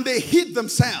 and they hid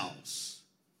themselves?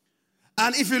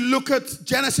 And if you look at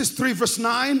Genesis 3 verse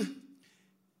 9,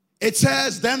 it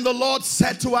says, then the Lord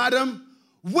said to Adam,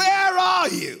 where are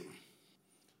you?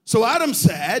 So Adam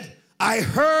said, I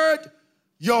heard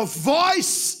your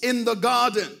voice in the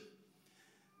garden,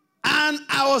 and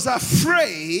I was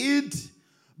afraid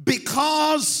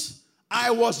because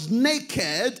I was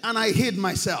naked and I hid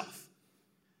myself.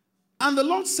 And the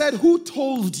Lord said, who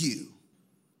told you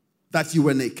that you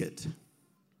were naked? And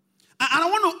I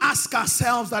want to ask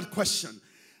ourselves that question.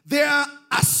 There are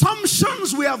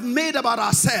assumptions we have made about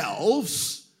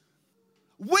ourselves.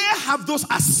 Where have those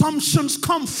assumptions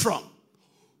come from?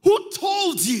 Who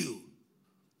told you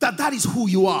that that is who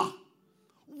you are?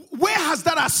 Where has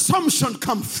that assumption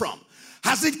come from?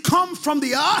 Has it come from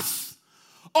the earth?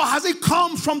 Or has it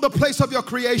come from the place of your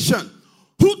creation?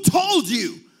 Who told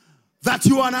you that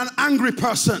you are an angry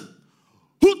person?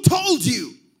 Who told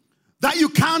you that you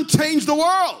can't change the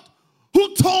world?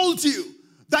 Who told you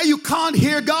that you can't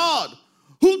hear God?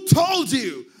 Who told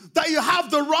you that you have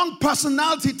the wrong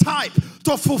personality type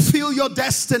to fulfill your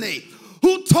destiny?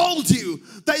 Who told you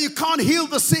that you can't heal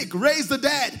the sick, raise the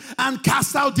dead, and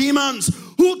cast out demons?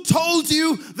 Who told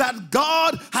you that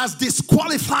God has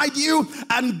disqualified you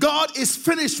and God is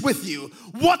finished with you?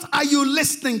 What are you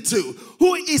listening to?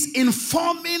 Who is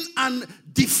informing and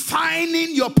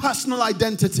defining your personal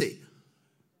identity?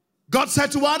 God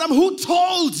said to Adam, who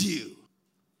told you?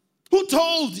 Who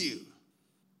told you?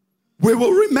 We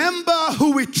will remember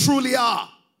who we truly are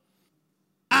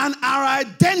and our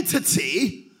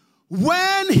identity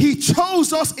when he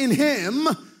chose us in him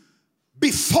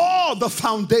before the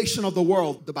foundation of the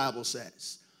world, the Bible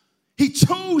says. He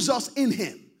chose us in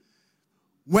him.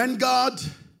 When God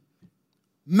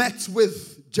met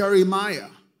with Jeremiah,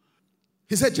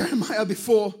 he said, Jeremiah,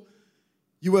 before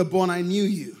you were born, I knew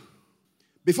you.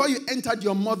 Before you entered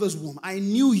your mother's womb, I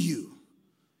knew you.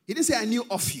 He didn't say, I knew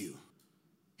of you.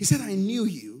 He said, I knew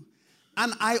you,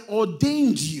 and I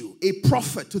ordained you a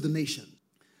prophet to the nation.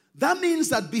 That means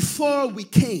that before we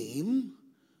came,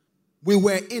 we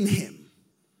were in him.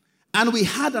 And we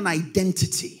had an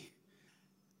identity.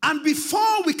 And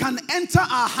before we can enter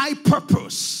our high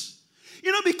purpose,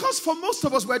 because for most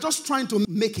of us, we're just trying to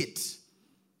make it.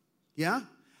 Yeah?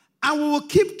 And we will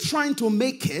keep trying to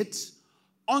make it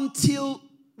until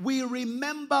we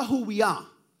remember who we are.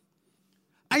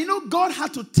 And God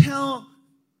had to tell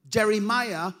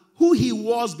Jeremiah who he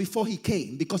was before he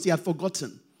came because he had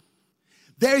forgotten.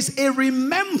 There is a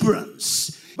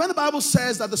remembrance. When the Bible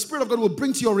says that the Spirit of God will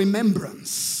bring to your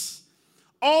remembrance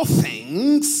all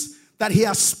things that he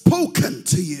has spoken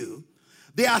to you,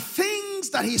 there are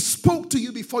things that he spoke to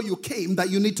you before you came that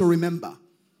you need to remember.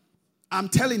 I'm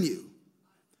telling you.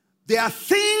 There are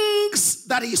things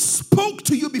that he spoke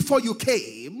to you before you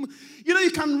came.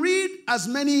 You can read as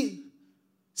many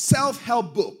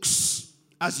self-help books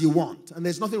as you want. And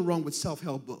there's nothing wrong with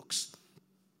self-help books.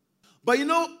 But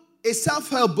a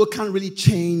self-help book can't really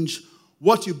change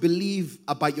what you believe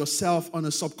about yourself on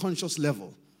a subconscious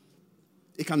level.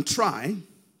 It can try.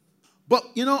 But,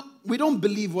 we don't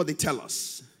believe what they tell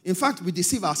us. In fact, we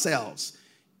deceive ourselves.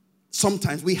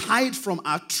 Sometimes we hide from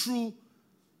our true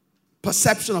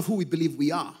perception of who we believe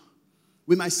we are.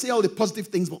 We might say all the positive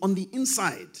things, but on the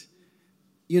inside,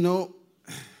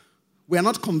 we are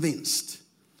not convinced.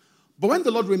 But when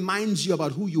the Lord reminds you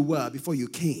about who you were before you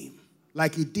came,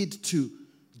 like he did to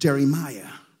Jeremiah,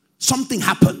 something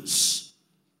happens.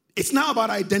 It's now about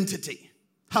identity.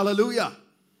 Hallelujah.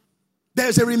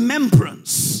 There's a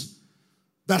remembrance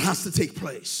that has to take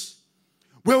place.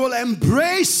 We will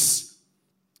embrace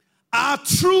our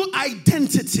true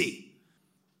identity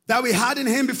that we had in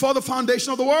him before the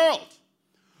foundation of the world.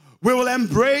 We will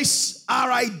embrace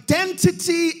our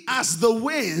identity as the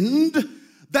wind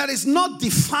that is not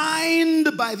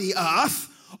defined by the earth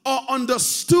or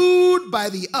understood by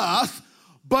the earth,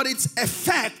 but its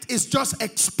effect is just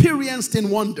experienced in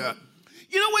wonder.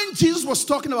 When Jesus was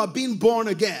talking about being born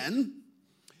again,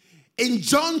 in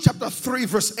John chapter 3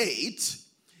 verse 8,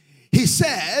 he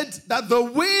said that the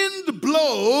wind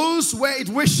blows where it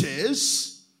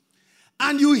wishes,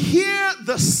 and you hear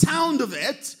the sound of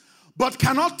it, but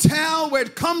cannot tell where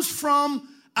it comes from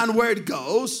and where it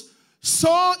goes.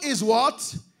 So is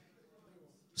what?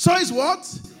 So is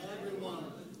what?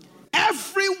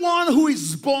 Everyone who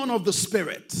is born of the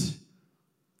Spirit.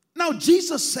 Now,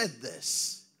 Jesus said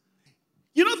this.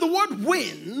 The word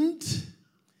wind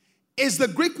is the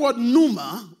Greek word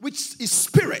pneuma, which is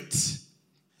spirit.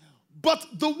 But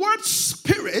the word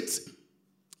spirit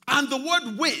and the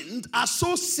word wind are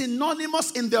so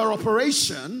synonymous in their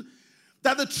operation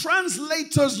that the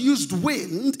translators used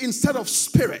wind instead of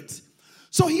spirit.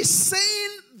 So he's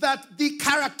saying that the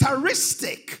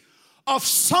characteristic of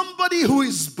somebody who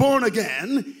is born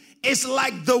again is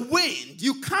like the wind.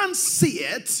 You can't see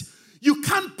it. You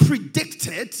can't predict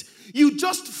it. You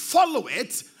just follow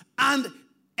it and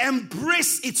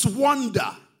embrace its wonder.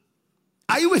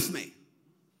 Are you with me?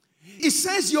 It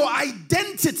says your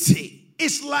identity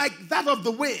is like that of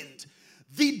the wind.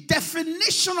 The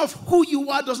definition of who you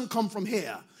are doesn't come from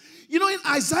here. In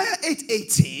Isaiah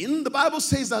 8:18, the Bible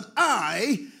says that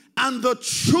I and the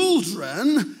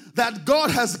children that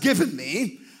God has given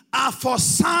me are for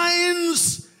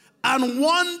signs and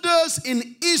wonders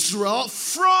in Israel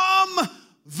from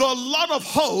the Lord of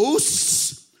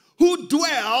hosts who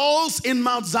dwells in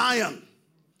Mount Zion.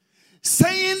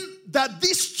 Saying that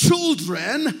these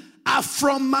children are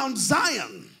from Mount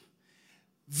Zion.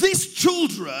 These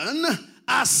children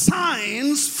are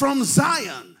signs from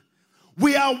Zion.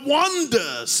 We are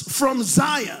wonders from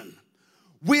Zion.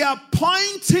 We are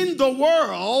pointing the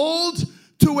world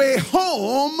to a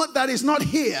home that is not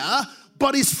here,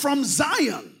 but is from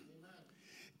Zion.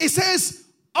 It says,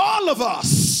 all of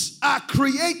us are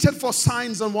created for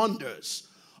signs and wonders.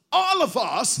 All of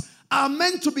us are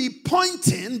meant to be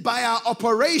pointing by our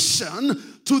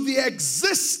operation to the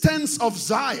existence of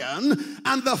Zion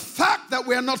and the fact that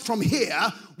we are not from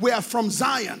here, we are from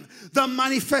Zion. The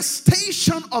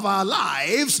manifestation of our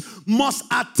lives must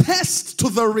attest to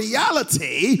the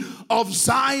reality of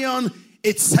Zion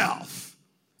itself.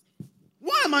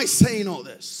 Why am I saying all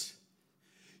this?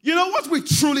 What we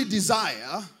truly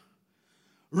desire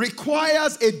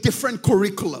requires a different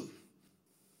curriculum.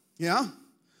 Yeah?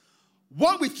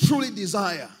 What we truly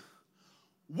desire,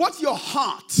 what your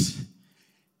heart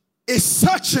is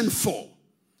searching for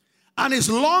and is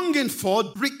longing for,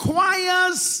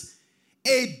 requires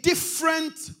a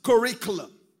different curriculum.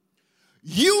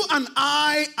 You and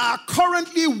I are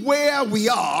currently where we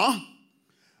are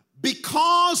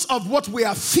because of what we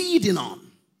are feeding on.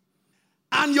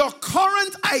 And your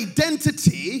current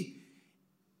identity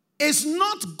is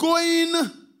not going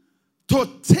to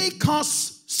take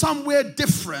us somewhere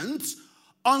different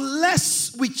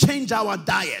unless we change our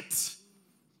diet.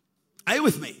 Are you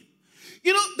with me?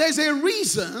 You know, there's a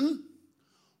reason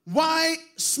why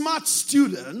smart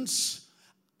students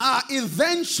are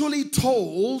eventually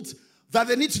told that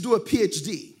they need to do a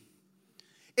PhD.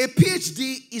 A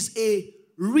PhD is a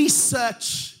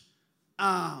research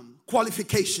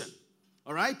qualification.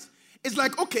 All right? It's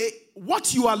like, okay,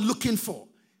 what you are looking for.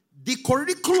 The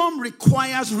curriculum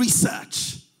requires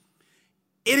research.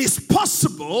 It is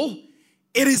possible,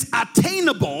 it is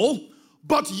attainable,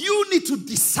 but you need to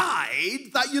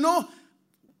decide that, you know,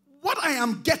 what I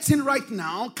am getting right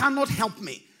now cannot help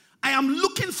me. I am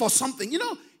looking for something. You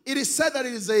know, it is said that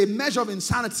it is a measure of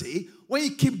insanity when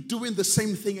you keep doing the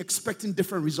same thing expecting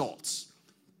different results.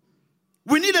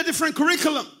 We need a different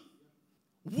curriculum.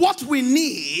 What we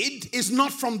need is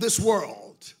not from this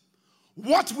world.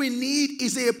 What we need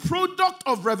is a product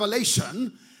of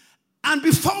revelation. And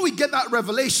before we get that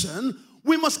revelation,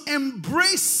 we must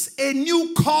embrace a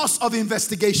new course of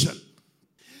investigation.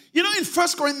 You know, in 1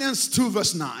 Corinthians 2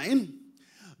 verse 9,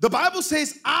 the Bible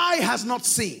says, eye has not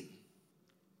seen.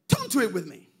 Turn to it with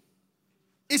me.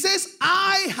 It says,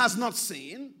 eye has not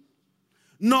seen,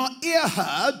 nor ear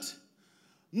heard,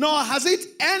 nor has it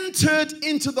entered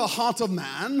into the heart of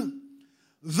man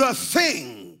the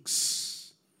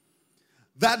things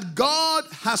that God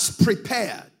has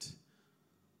prepared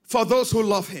for those who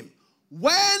love him.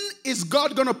 When is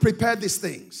God going to prepare these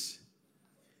things?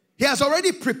 He has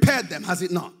already prepared them, has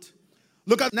it not?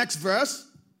 Look at next verse.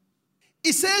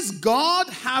 It says, God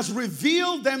has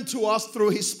revealed them to us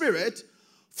through his Spirit,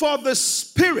 for the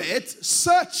Spirit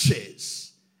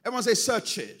searches. Everyone say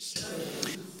searches.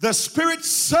 The Spirit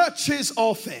searches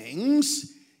all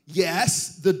things,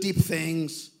 yes, the deep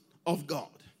things of God.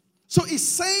 So it's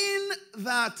saying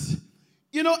that,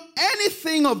 you know,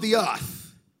 anything of the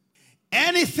earth,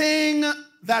 anything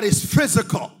that is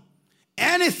physical,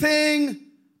 anything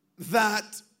that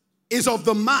is of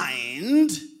the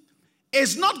mind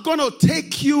is not going to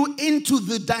take you into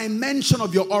the dimension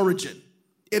of your origin.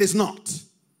 It is not.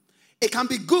 It can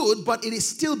be good, but it is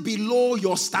still below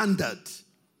your standard.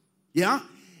 Yeah?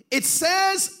 It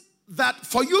says that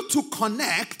for you to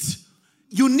connect,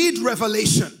 you need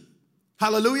revelation.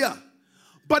 Hallelujah.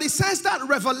 But it says that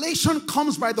revelation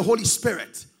comes by the Holy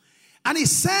Spirit. And it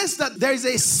says that there is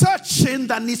a searching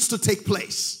that needs to take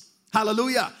place.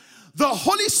 Hallelujah. The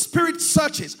Holy Spirit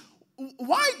searches.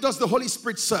 Why does the Holy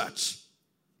Spirit search?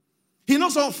 He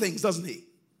knows all things, doesn't he?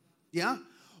 Yeah?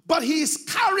 But he is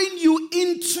carrying you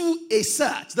into a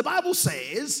search. The Bible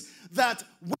says that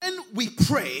when we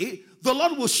pray, the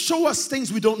Lord will show us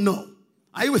things we don't know.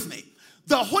 Are you with me?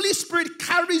 The Holy Spirit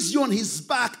carries you on his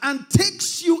back and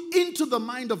takes you into the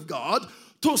mind of God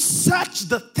to search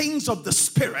the things of the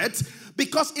Spirit,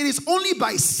 because it is only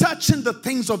by searching the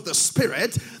things of the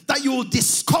Spirit that you will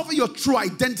discover your true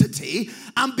identity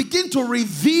and begin to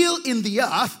reveal in the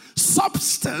earth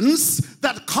substance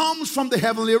that comes from the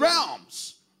heavenly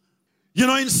realms. You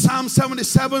know, in Psalm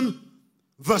 77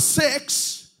 verse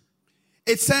 6,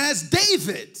 it says,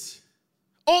 David,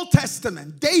 Old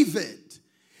Testament, David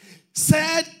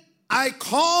said, I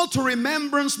call to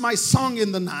remembrance my song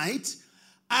in the night.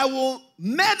 I will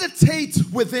meditate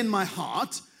within my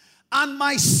heart, and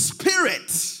my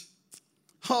spirit,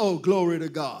 oh, glory to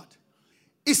God.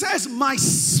 It says, my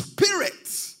spirit.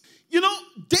 You know,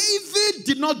 David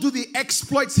did not do the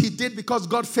exploits he did because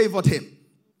God favored him.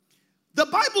 The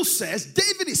Bible says,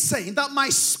 David is saying that my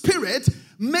spirit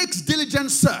makes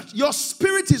diligent search. Your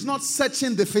spirit is not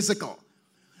searching the physical.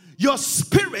 Your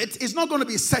spirit is not going to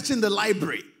be searching the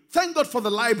library. Thank God for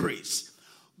the libraries.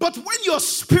 But when your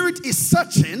spirit is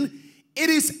searching, it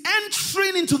is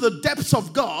entering into the depths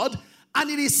of God, and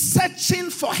it is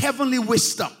searching for heavenly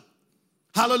wisdom.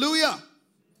 Hallelujah.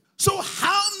 So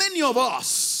how many of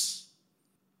us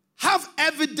have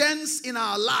evidence in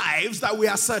our lives that we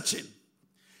are searching?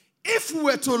 If we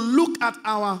were to look at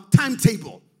our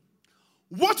timetable,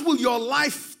 what will your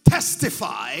life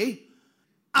testify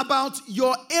about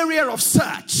your area of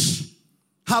search?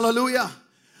 Hallelujah.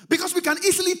 Because we can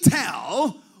easily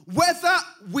tell whether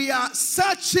we are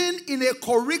searching in a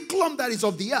curriculum that is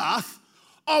of the earth,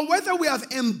 or whether we have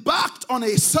embarked on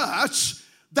a search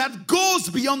that goes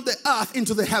beyond the earth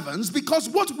into the heavens, because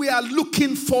what we are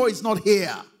looking for is not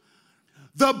here.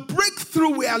 The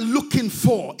breakthrough we are looking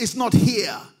for is not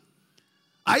here.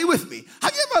 Are you with me?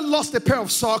 Have you ever lost a pair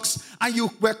of socks and you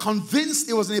were convinced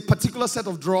it was in a particular set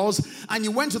of drawers, and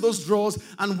you went to those drawers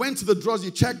and went to the drawers,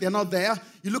 you checked, they're not there.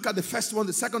 You look at the first one,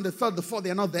 the second, the third, the fourth,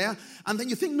 they're not there. And then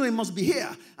you think, no, it must be here.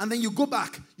 And then you go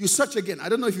back, you search again. I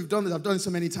don't know if you've done this. I've done it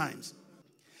so many times.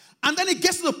 And then it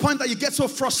gets to the point that you get so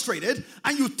frustrated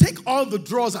and you take all the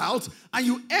drawers out and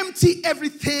you empty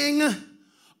everything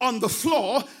on the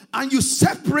floor and you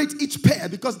separate each pair,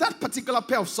 because that particular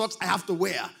pair of socks I have to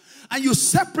wear. And you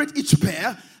separate each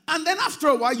pair, and then after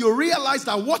a while you realize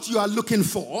that what you are looking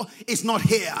for is not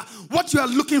here. What you are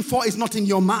looking for is not in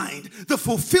your mind. The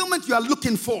fulfillment you are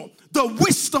looking for, the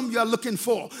wisdom you are looking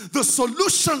for, the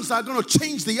solutions that are going to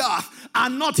change the earth are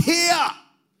not here.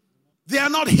 They are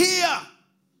not here.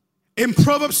 In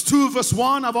Proverbs 2 verse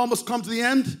 1, I've almost come to the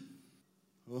end.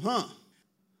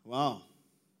 Wow.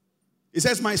 It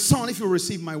says, my son, if you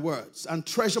receive my words and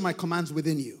treasure my commands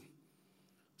within you,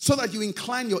 so that you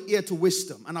incline your ear to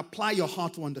wisdom and apply your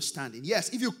heart to understanding. Yes,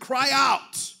 if you cry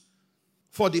out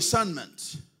for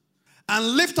discernment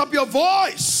and lift up your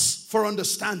voice for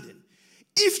understanding,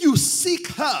 if you seek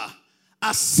her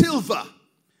as silver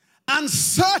and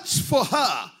search for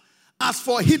her as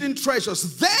for hidden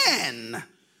treasures, then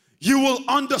you will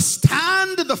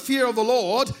understand the fear of the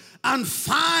Lord and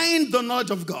find the knowledge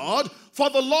of God,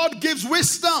 for the Lord gives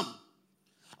wisdom.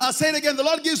 I'll say it again, the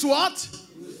Lord gives what?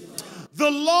 The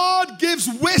Lord gives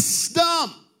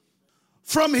wisdom.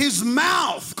 From his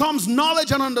mouth comes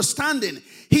knowledge and understanding.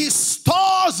 He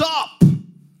stores up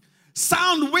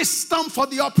sound wisdom for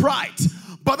the upright.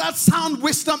 But that sound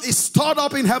wisdom is stored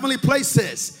up in heavenly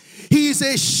places. He is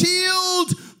a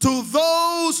shield to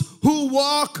those who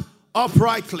walk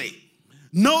uprightly.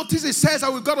 Notice it says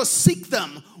that we've got to seek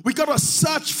them. We've got to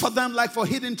search for them like for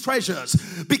hidden treasures,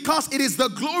 because it is the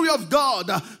glory of God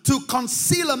to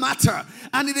conceal a matter,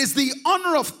 and it is the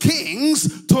honor of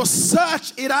kings to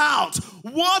search it out.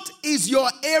 What is your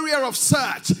area of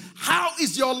search? How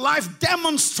is your life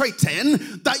demonstrating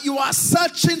that you are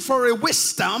searching for a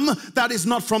wisdom that is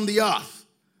not from the earth?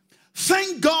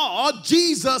 Thank God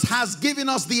Jesus has given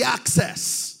us the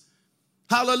access.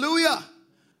 Hallelujah.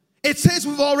 It says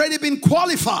we've already been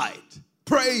qualified.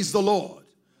 Praise the Lord.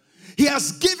 He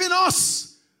has given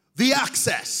us the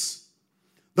access.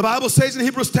 The Bible says in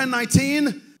Hebrews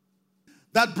 10:19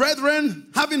 that, brethren,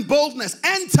 having boldness,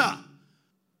 enter.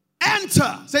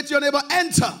 Say to your neighbor,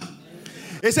 enter.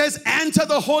 It says, enter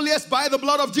the holiest by the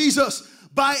blood of Jesus,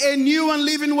 by a new and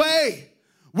living way,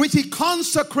 which he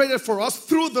consecrated for us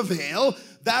through the veil,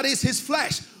 that is his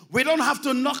flesh. We don't have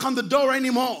to knock on the door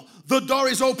anymore. The door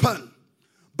is open.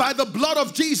 By the blood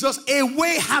of Jesus, a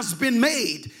way has been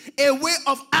made. A way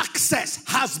of access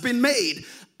has been made.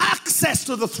 Access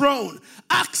to the throne.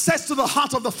 Access to the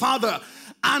heart of the Father.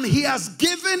 And he has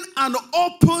given an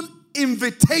open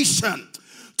invitation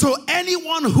to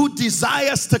anyone who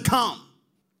desires to come.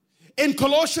 In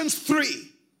Colossians 3,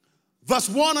 verse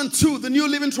 1 and 2, the New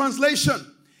Living Translation,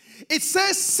 it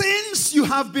says, since you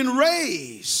have been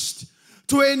raised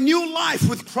to a new life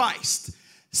with Christ,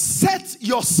 set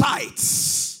your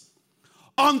sights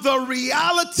on the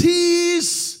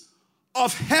realities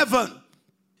of heaven,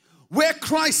 where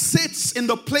Christ sits in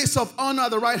the place of honor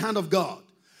at the right hand of God.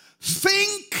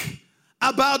 Think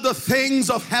about the things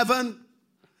of heaven,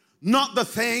 not the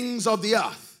things of the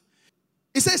earth.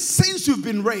 It says, since you've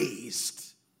been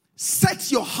raised,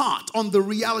 set your heart on the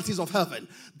realities of heaven.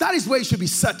 That is where you should be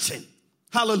searching.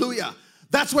 Hallelujah.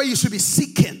 That's where you should be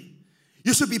seeking.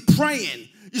 You should be praying.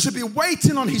 You should be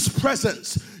waiting on his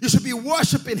presence. You should be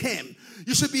worshiping him.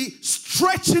 You should be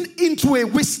stretching into a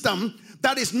wisdom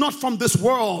that is not from this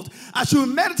world. As you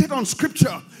meditate on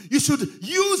scripture, you should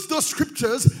use those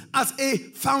scriptures as a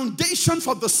foundation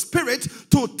for the Spirit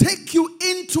to take you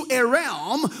into a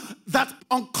realm that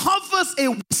uncovers a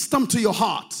wisdom to your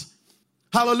heart.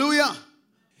 Hallelujah.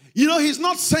 You know, he's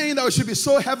not saying that we should be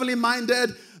so heavenly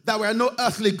minded that we are no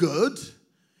earthly good.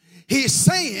 He's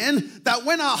saying that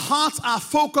when our hearts are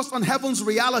focused on heaven's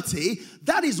reality,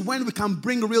 that is when we can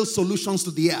bring real solutions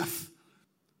to the earth.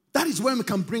 That is when we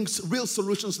can bring real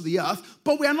solutions to the earth,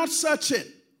 but we are not searching.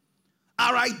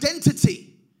 Our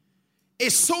identity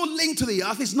is so linked to the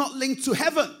earth, it's not linked to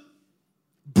heaven.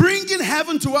 Bringing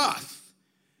heaven to earth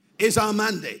is our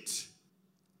mandate.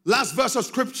 Last verse of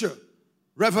scripture,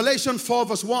 Revelation 4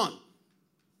 verse 1.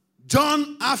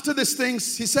 John, after these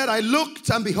things, he said, I looked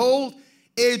and behold,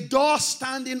 a door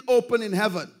standing open in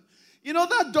heaven. You know,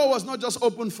 that door was not just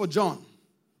open for John.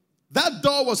 That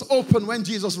door was open when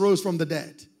Jesus rose from the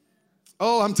dead.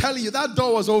 Oh, I'm telling you, that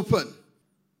door was open.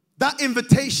 That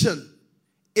invitation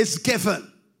is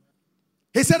given.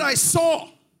 He said, I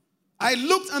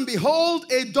looked and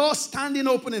behold, a door standing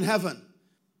open in heaven.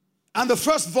 And the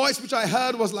first voice which I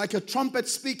heard was like a trumpet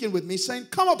speaking with me, saying,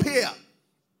 come up here,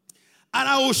 and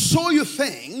I will show you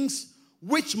things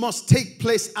which must take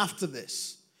place after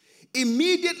this.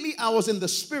 Immediately I was in the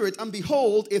spirit, and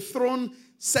behold, a throne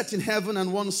set in heaven,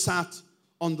 and one sat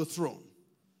on the throne.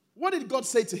 What did God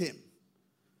say to him?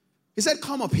 He said,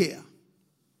 come up here.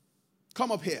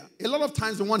 Come up here. A lot of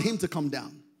times we want him to come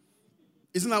down.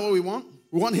 Isn't that what we want?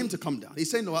 We want him to come down. He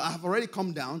said, no, I have already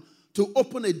come down to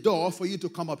open a door for you to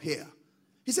come up here.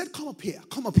 He said, come up here,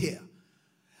 come up here.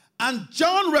 And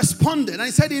John responded, and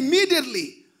he said,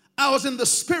 immediately I was in the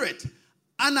spirit,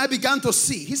 and I began to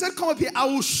see. He said, come up here. I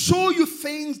will show you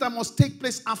things that must take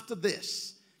place after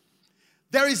this.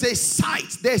 There is a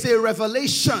sight, there's a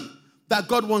revelation that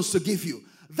God wants to give you.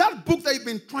 That book that you've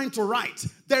been trying to write,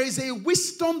 there is a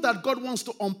wisdom that God wants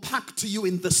to unpack to you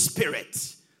in the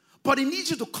spirit. But he needs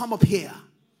you to come up here.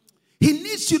 He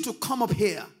needs you to come up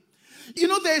here. You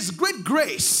know, there is great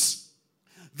grace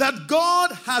that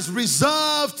God has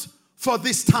reserved for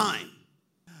this time.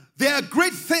 There are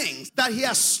great things that he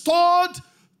has stored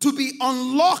to be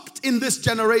unlocked in this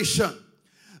generation.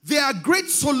 There are great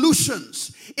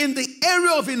solutions in the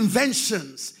area of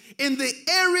inventions, in the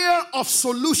area of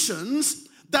solutions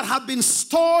that have been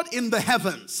stored in the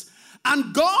heavens.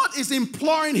 And God is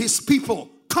imploring his people,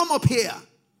 come up here.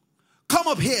 Come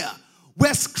up here.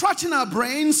 We're scratching our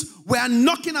brains. We're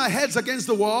knocking our heads against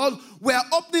the wall. We're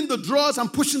opening the drawers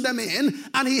and pushing them in.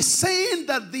 And he's saying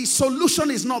that the solution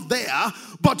is not there,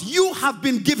 but you have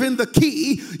been given the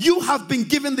key. You have been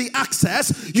given the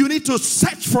access. You need to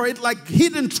search for it like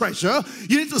hidden treasure.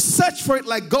 You need to search for it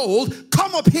like gold.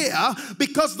 Come up here,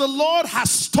 because the Lord has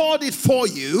stored it for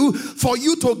you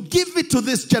to give it to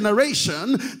this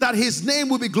generation, that his name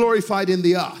will be glorified in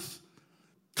the earth.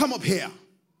 Come up here.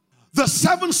 The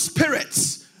 7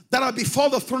 spirits that are before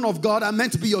the throne of God are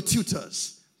meant to be your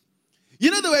tutors.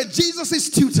 You know, they were Jesus'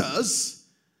 tutors.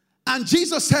 And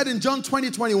Jesus said in John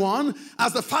 20:21,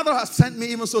 as the Father has sent me,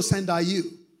 even so send I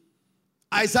you.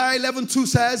 Isaiah 11:2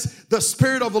 says, the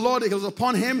Spirit of the Lord is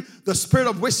upon him, the Spirit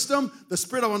of wisdom, the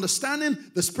Spirit of understanding,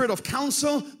 the Spirit of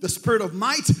counsel, the Spirit of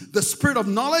might, the Spirit of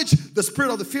knowledge, the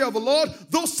Spirit of the fear of the Lord.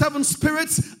 Those 7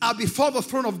 spirits are before the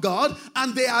throne of God,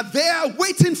 and they are there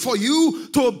waiting for you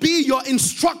to be your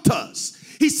instructors.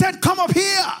 He said, come up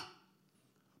here.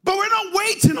 But we're not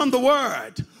waiting on the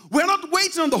word. We're not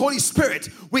waiting on the Holy Spirit.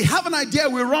 We have an idea,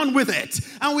 we run with it.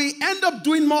 And we end up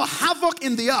doing more havoc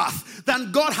in the earth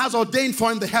than God has ordained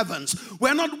for in the heavens.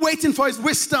 We're not waiting for his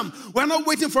wisdom. We're not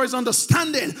waiting for his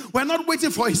understanding. We're not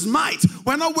waiting for his might.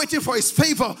 We're not waiting for his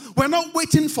favor. We're not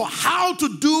waiting for how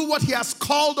to do what he has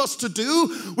called us to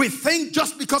do. We think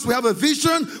just because we have a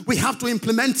vision, we have to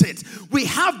implement it. We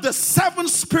have the 7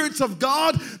 spirits of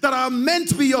God that are meant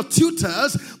to be your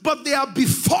tutors, but they are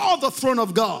before the throne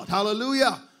of God.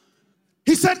 Hallelujah.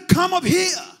 He said, come up here.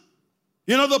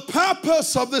 You know, the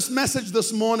purpose of this message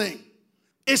this morning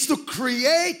is to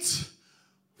create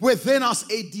within us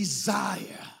a desire.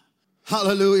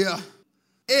 Hallelujah.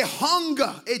 A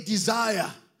hunger, a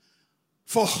desire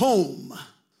for home,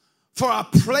 for a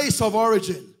place of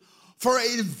origin, for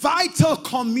a vital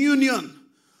communion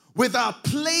with our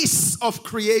place of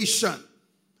creation.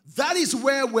 That is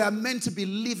where we are meant to be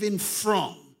living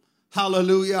from.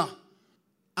 Hallelujah.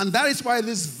 And that is why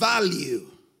this value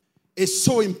is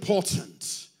so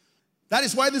important. That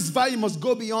is why this value must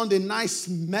go beyond a nice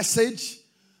message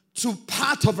to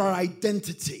part of our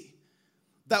identity.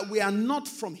 That we are not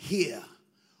from here.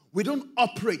 We don't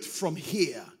operate from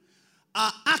here.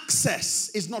 Our access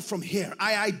is not from here.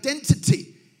 Our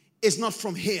identity is not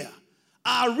from here.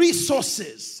 Our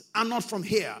resources are not from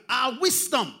here. Our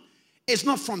wisdom is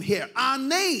not from here. Our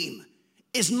name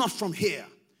is not from here.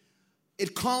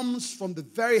 It comes from the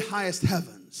very highest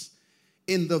heavens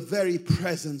in the very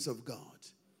presence of God.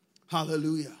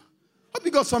 Hallelujah. Hope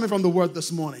you got something from the word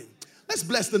this morning. Let's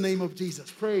bless the name of Jesus.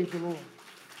 Praise the Lord.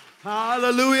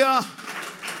 Hallelujah.